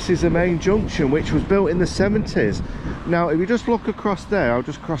 and this is the main junction, which was built in the 70s. Now if you just look across there, I'll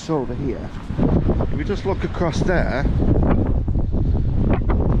just cross over here. If you just look across there,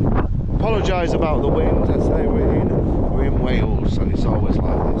 apologise about the wind, as they we're in Wales and it's always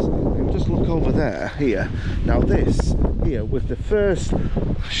like this. If you just look over there, here. Now this here was the first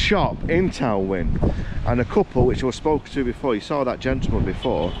shop in Tanwyn, and a couple which I was spoken to before. You saw that gentleman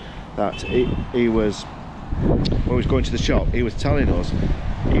before, that he was, when he was going to the shop, he was telling us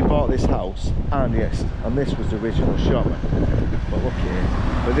he bought this house, and yes, and this was the original shop. But look here,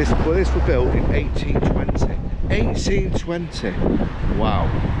 but this was built in 1820. 1820. Wow,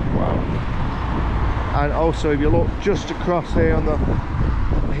 wow. And also, if you look just across here on the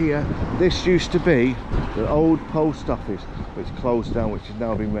this used to be the old post office, which closed down, which has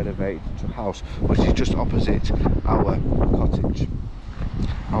now been renovated into a house, which is just opposite our cottage,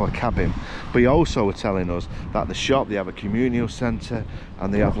 our cabin. But he also were telling us that the shop, they have a communal centre,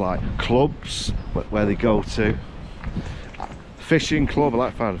 and they have like clubs where they go to. Fishing club, I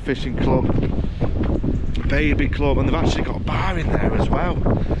like to find a fishing club, baby club, and they've actually got a bar in there as well.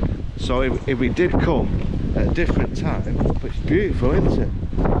 So if we did come at a different time, but it's beautiful, isn't it?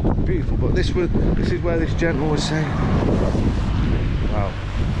 Beautiful. But this is where this gentleman was saying. Wow.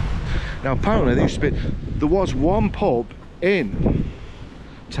 Now apparently there was one pub in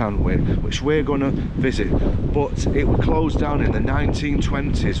Tanwyn which we're going to visit, but it was closed down in the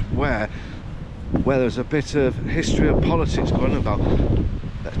 1920s, where there's a bit of history and politics going about,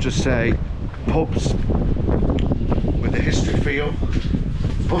 let's just say, pubs with a history feel.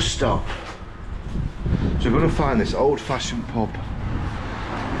 Bus stop. So we're going to find this old-fashioned pub.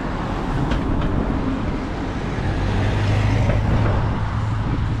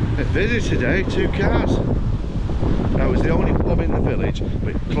 Bit busy today, 2 cars. Now it was the only pub in the village,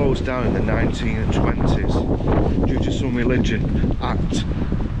 but it closed down in the 1920s due to some religion act,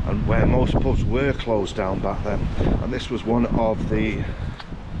 and where most pubs were closed down back then. And this was one of the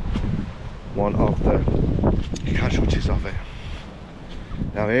casualties of it.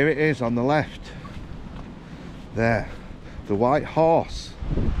 Now here it is on the left. There, the White Horse.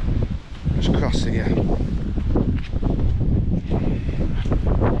 Just cross here.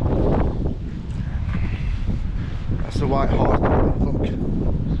 That's the White Horse. Look.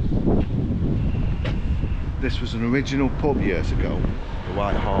 This was an original pub years ago, the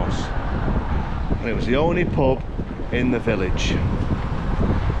White Horse. And it was the only pub in the village.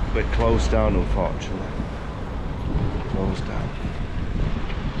 But it closed down, unfortunately. Closed down.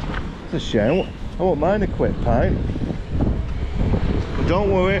 It's a shame. I won't mind a quick pint. But don't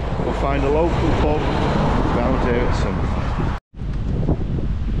worry, we'll find a local pub around here at some point.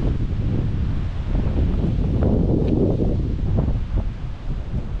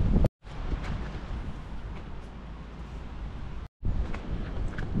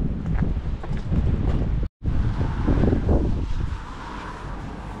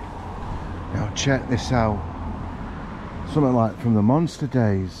 Now check this out. Something like from the Monster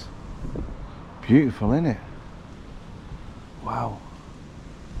days. Beautiful, isn't it? Wow.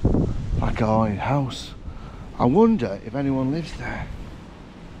 Like a haunted house. I wonder if anyone lives there.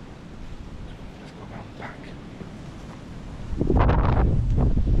 Let's go round back.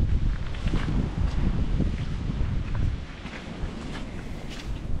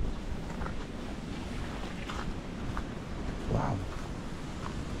 Wow.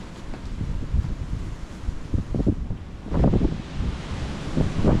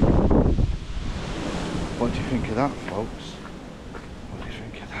 What do you think of that, folks? What do you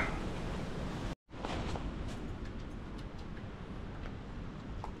think of that?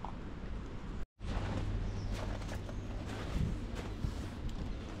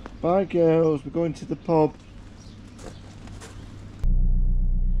 Bye girls, we're going to the pub.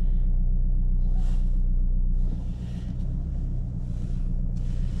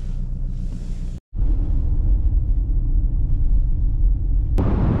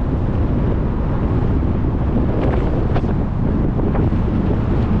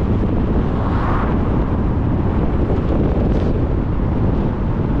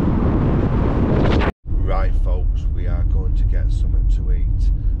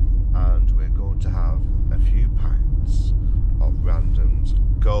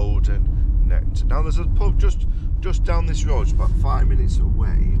 Now there's a pub just down this road, it's about 5 minutes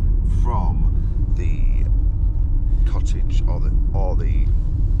away from the cottage, or the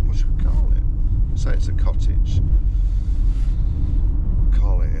what should we call it? Say it's a cottage. We'll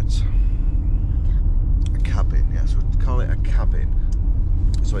call it a cabin. Yes, we'll call it a cabin.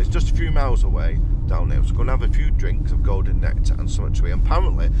 So it's just a few miles away down there. So we're going to have a few drinks of golden nectar and something to eat. And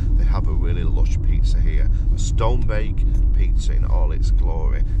apparently they have a really lush pizza here, a stone bake pizza in all its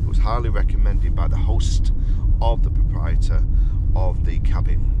glory. It was highly recommended by the host of the proprietor of the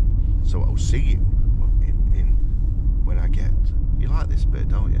cabin. So I'll see you in when I get. You like this bit,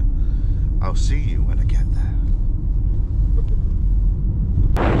 don't you? I'll see you when I get there.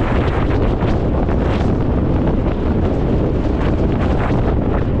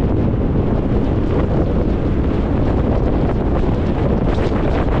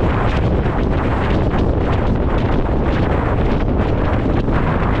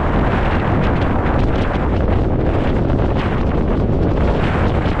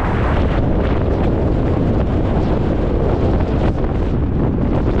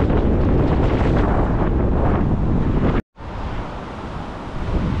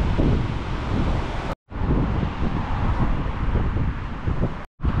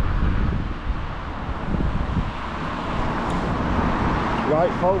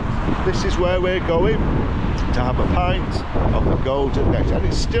 Right folks, this is where we're going to have a pint of the golden nectar, and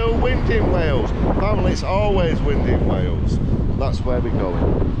it's still windy in Wales. Apparently it's always windy in Wales. That's where we're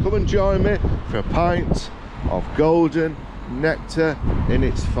going. Come and join me for a pint of golden nectar in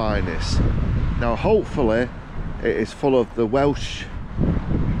its finest. Now hopefully it is full of the Welsh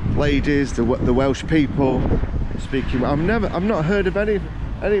ladies, the Welsh people speaking. I've not heard of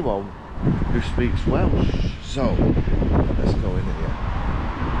anyone who speaks Welsh. So, let's go in here.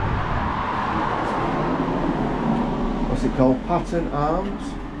 What's it called? Pattern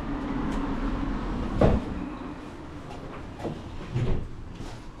Arms?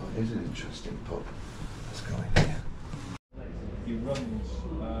 Oh, it is an interesting pub. Let's go in here.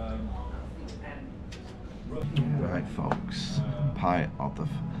 Right, folks. Pint of the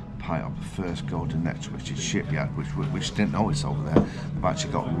first Golden Nectar, which is Shipyard, which didn't know it's over there. They've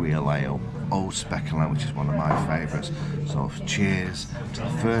actually got real ale, Old Speckleland, which is one of my favourites. So cheers to the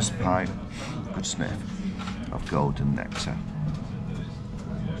first pint, good sniff, of Golden Nectar.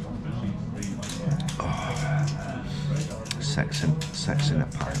 Oh, sex in a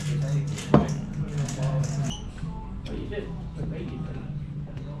pint.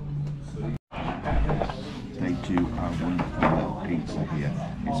 They do a wonderful little pizza here.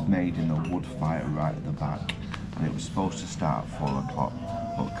 It's made in a wood fire right at the back, and it was supposed to start at 4 o'clock,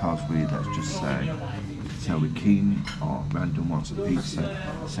 but because we, let's just say we're keen or random wants a pizza,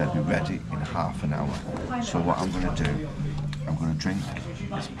 said be ready in half an hour. So what I'm going to do, I'm going to drink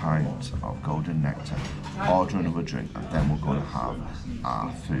this pint of Golden Nectar, order another drink, and then we're going to have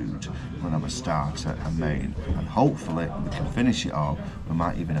our food. We're going to have a starter, a main, and hopefully we can finish it all. We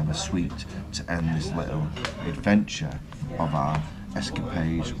might even have a sweet to end this little adventure of our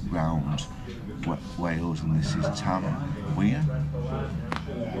escapades round Wales, and this is Tam Weir.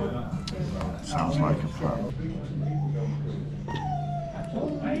 Sounds like a plan.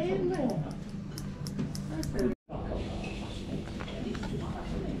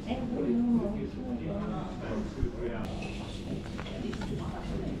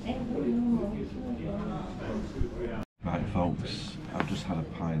 Right, folks, I've just had a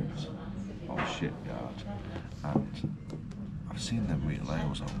pint of Shipyard, and I've seen them real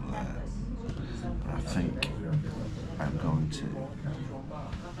ales over there, and I think I'm going to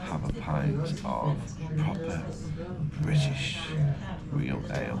have a pint of proper British real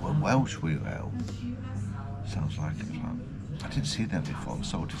ale, well, Welsh real ale. Sounds like a plan. I didn't see them before, I'm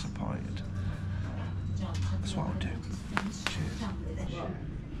so disappointed. That's what I'll do. Cheers.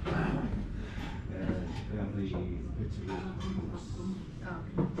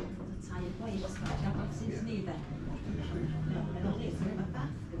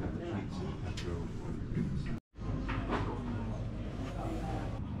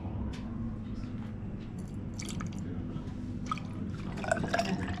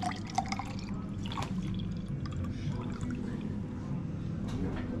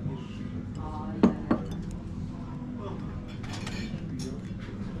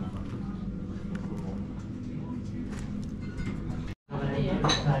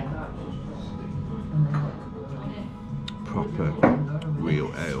 Proper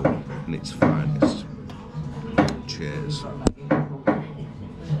real ale in its finest. Cheers.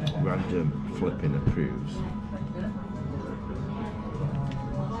 Random flipping approves.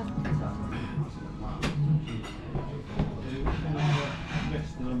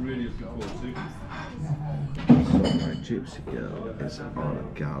 So my gypsy girl is on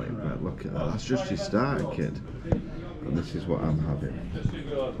a garlic bread. Look at that, that's just your starter, kid. And this is what I'm having,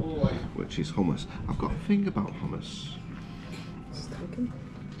 which is hummus. I've got a thing about hummus.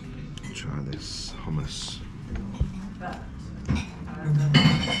 Try this hummus.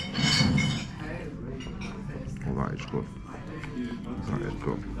 Oh, that is good. That is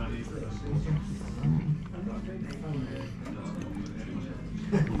good.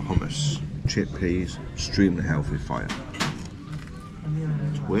 Hummus, chickpeas, extremely healthy fire.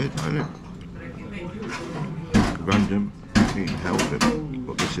 It's weird, isn't it? Random, eating healthy,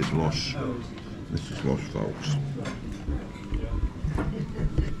 but this is lush. This is lush, folks.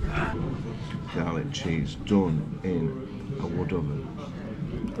 Garlic cheese done in a wood oven.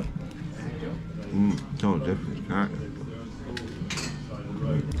 No difference, can't it?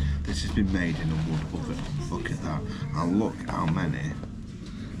 This has been made in a wood oven. Look at that. And look how many.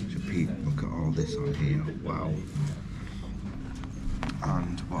 Look at all this on here. Wow.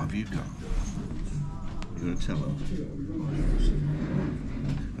 And what have you got? You gonna tell them?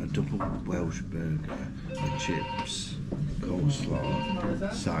 A double Welsh burger with chips,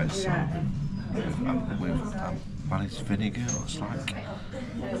 coleslaw, side salad with Spanish vinegar or slack.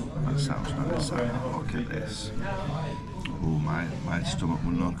 That sounds nice. Look at this. Oh, my stomach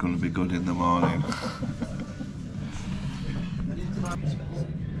will not going to be good in the morning.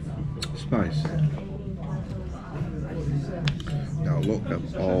 Spicy. Now look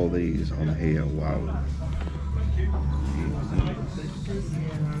at all these on here. Wow.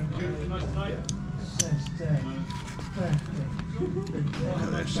 Look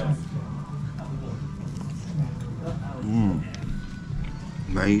at this.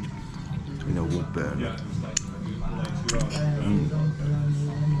 Made in a wood burner.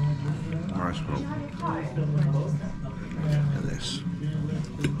 Nice smoke. Look at this.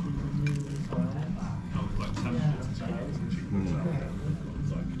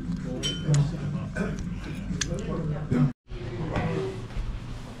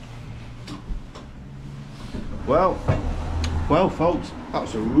 Well, folks, that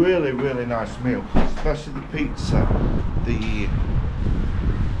was a really nice meal, especially the pizza. I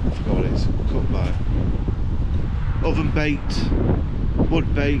forgot what it's cooked by. Oven baked,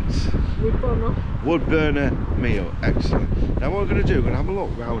 wood baked, wood burner meal. Excellent. Now, what we're going to do, we're going to have a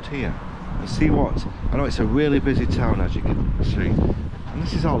look round here and see what. I know it's a really busy town, as you can see, and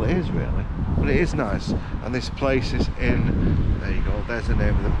this is all it is really, but it is nice. And this place is in. There you go. There's the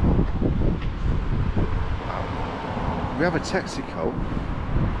name of the pub. We have a Texaco.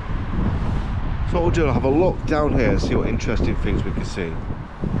 So what we'll do, I'll have a look down here and see what interesting things we can see.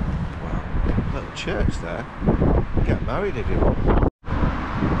 Wow, little church there. Get married if you want.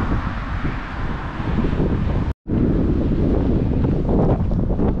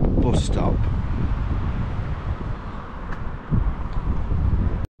 Bus stop.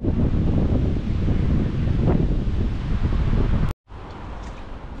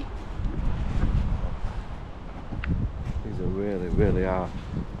 Really are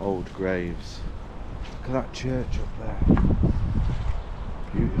old graves. Look at that church up there.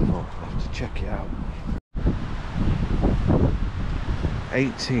 Beautiful. I'll have to check it out.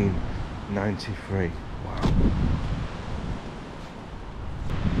 1893. Wow.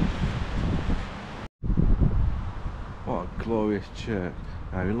 What a glorious church.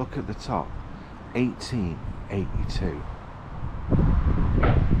 Now you look at the top. 1882.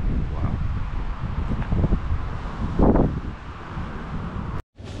 Wow.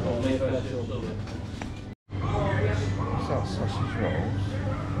 What's that, sausage rolls?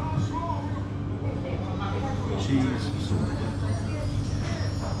 Cheese.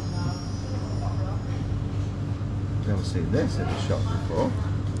 Never seen this in a shop before.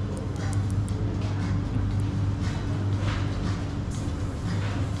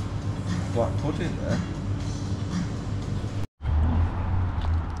 Black pudding there.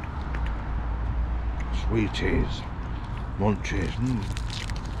 Sweeties. Munchies.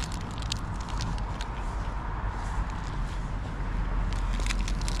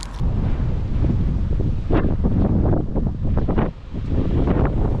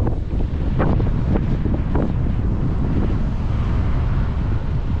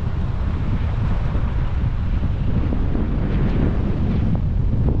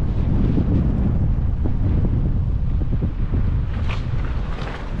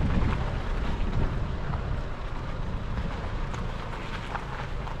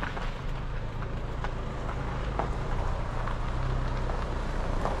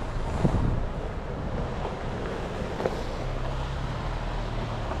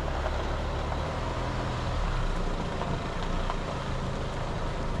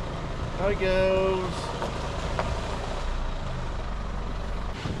 Hi girls.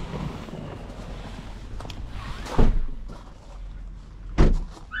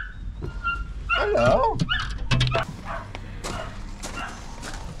 Hello.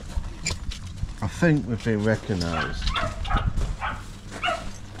 I think we've been recognised.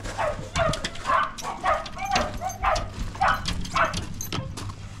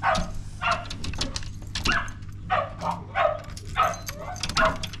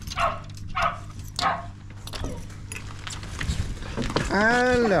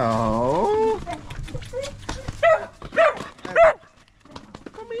 Hello.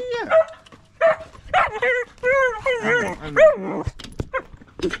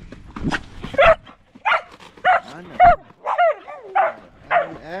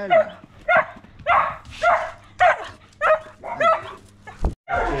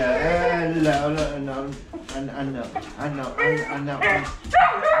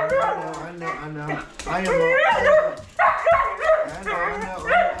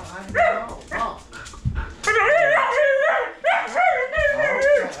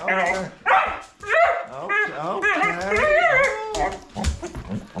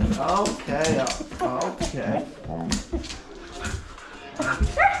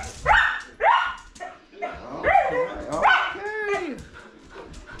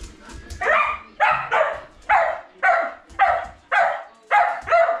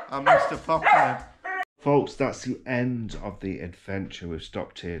 Come here. Folks, that's the end of the adventure. We've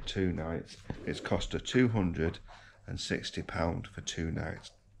stopped here 2 nights. It's cost us £260 for 2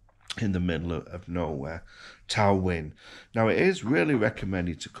 nights in the middle of nowhere, Tywin. Now, it is really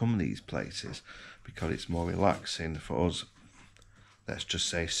recommended to come to these places because it's more relaxing for us let's just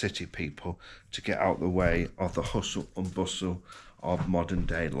say, city people to get out the way of the hustle and bustle of modern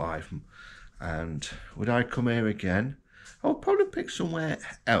day life. And would I come here again? I would probably pick somewhere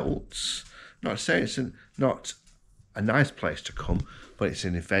else. Not saying it's not a nice place to come, but it's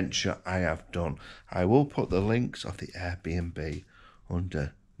an adventure I have done. I will put the links of the Airbnb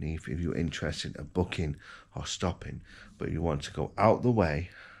underneath if you're interested in booking or stopping, but you want to go out the way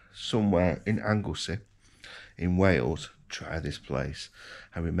somewhere in Anglesey in Wales, try this place.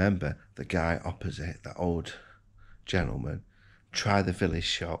 And remember, the guy opposite, that old gentleman, try the village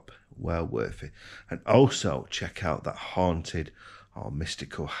shop, well worth it. And also check out that haunted or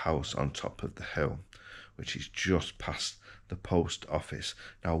mystical house on top of the hill, which is just past the post office.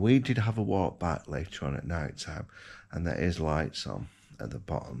 Now, we did have a walk back later on at night time, and there is lights on at the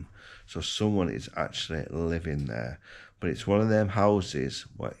bottom, so someone is actually living there. But it's one of them houses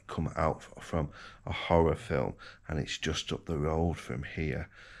where it come out from a horror film, and it's just up the road from here.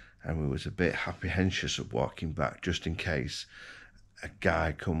 And we was a bit apprehensive of walking back, just in case a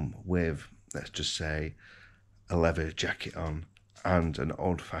guy come with, let's just say, a leather jacket on and an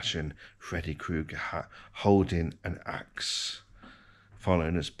old-fashioned Freddy Krueger hat, holding an axe,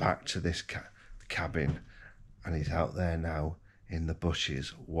 following us back to this cabin. And he's out there now in the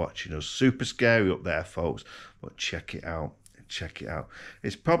bushes watching us. Super scary up there, folks, but check it out. Check it out.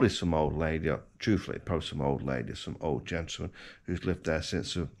 It's probably some old lady, or truthfully, probably some old lady, some old gentleman who's lived there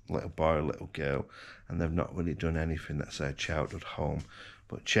since a little boy or little girl, and they've not really done anything that's their childhood home.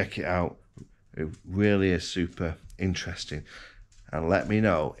 But check it out. It really is super interesting. And let me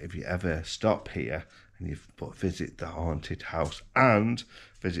know if you ever stop here and you visit the haunted house and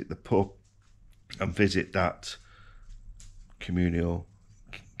visit the pub and visit that communal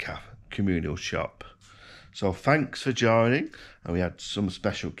shop. So thanks for joining, and we had some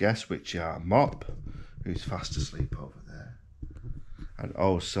special guests, which are Mop, who's fast asleep over there, and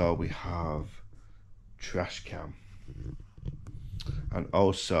also we have Trash Cam, and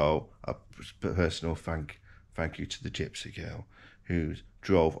also a personal thank you to the Gypsy Girl, who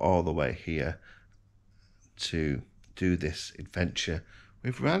drove all the way here to do this adventure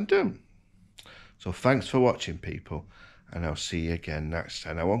with Random. So thanks for watching, people, and I'll see you again next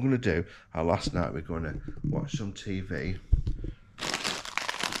time. Now, what I'm going to do, last night we're going to watch some TV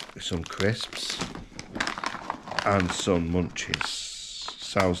with some crisps and some munchies.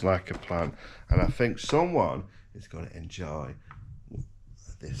 Sounds like a plan. And I think someone is going to enjoy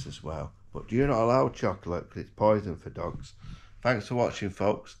this as well. But you're not allowed chocolate because it's poison for dogs. Thanks for watching,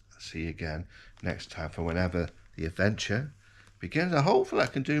 folks. I'll see you again next time for whenever the adventure begins. And hopefully I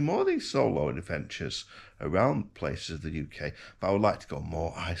can do more of these solo adventures around places of the UK, but I would like to go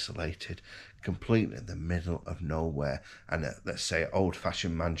more isolated, completely in the middle of nowhere, and let's say an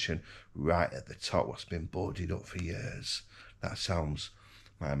old-fashioned mansion right at the top what's been boarded up for years. That sounds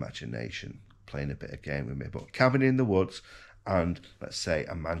my imagination playing a bit of game with me. But cabin in the woods, and let's say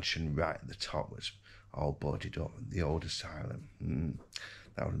a mansion right at the top was all boarded up, the old asylum.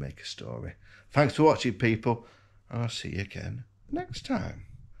 That would make a story. Thanks for watching, people, and I'll see you again next time.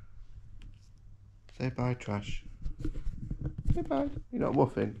 Say bye, Trash. Say bye. You're not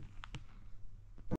woofing.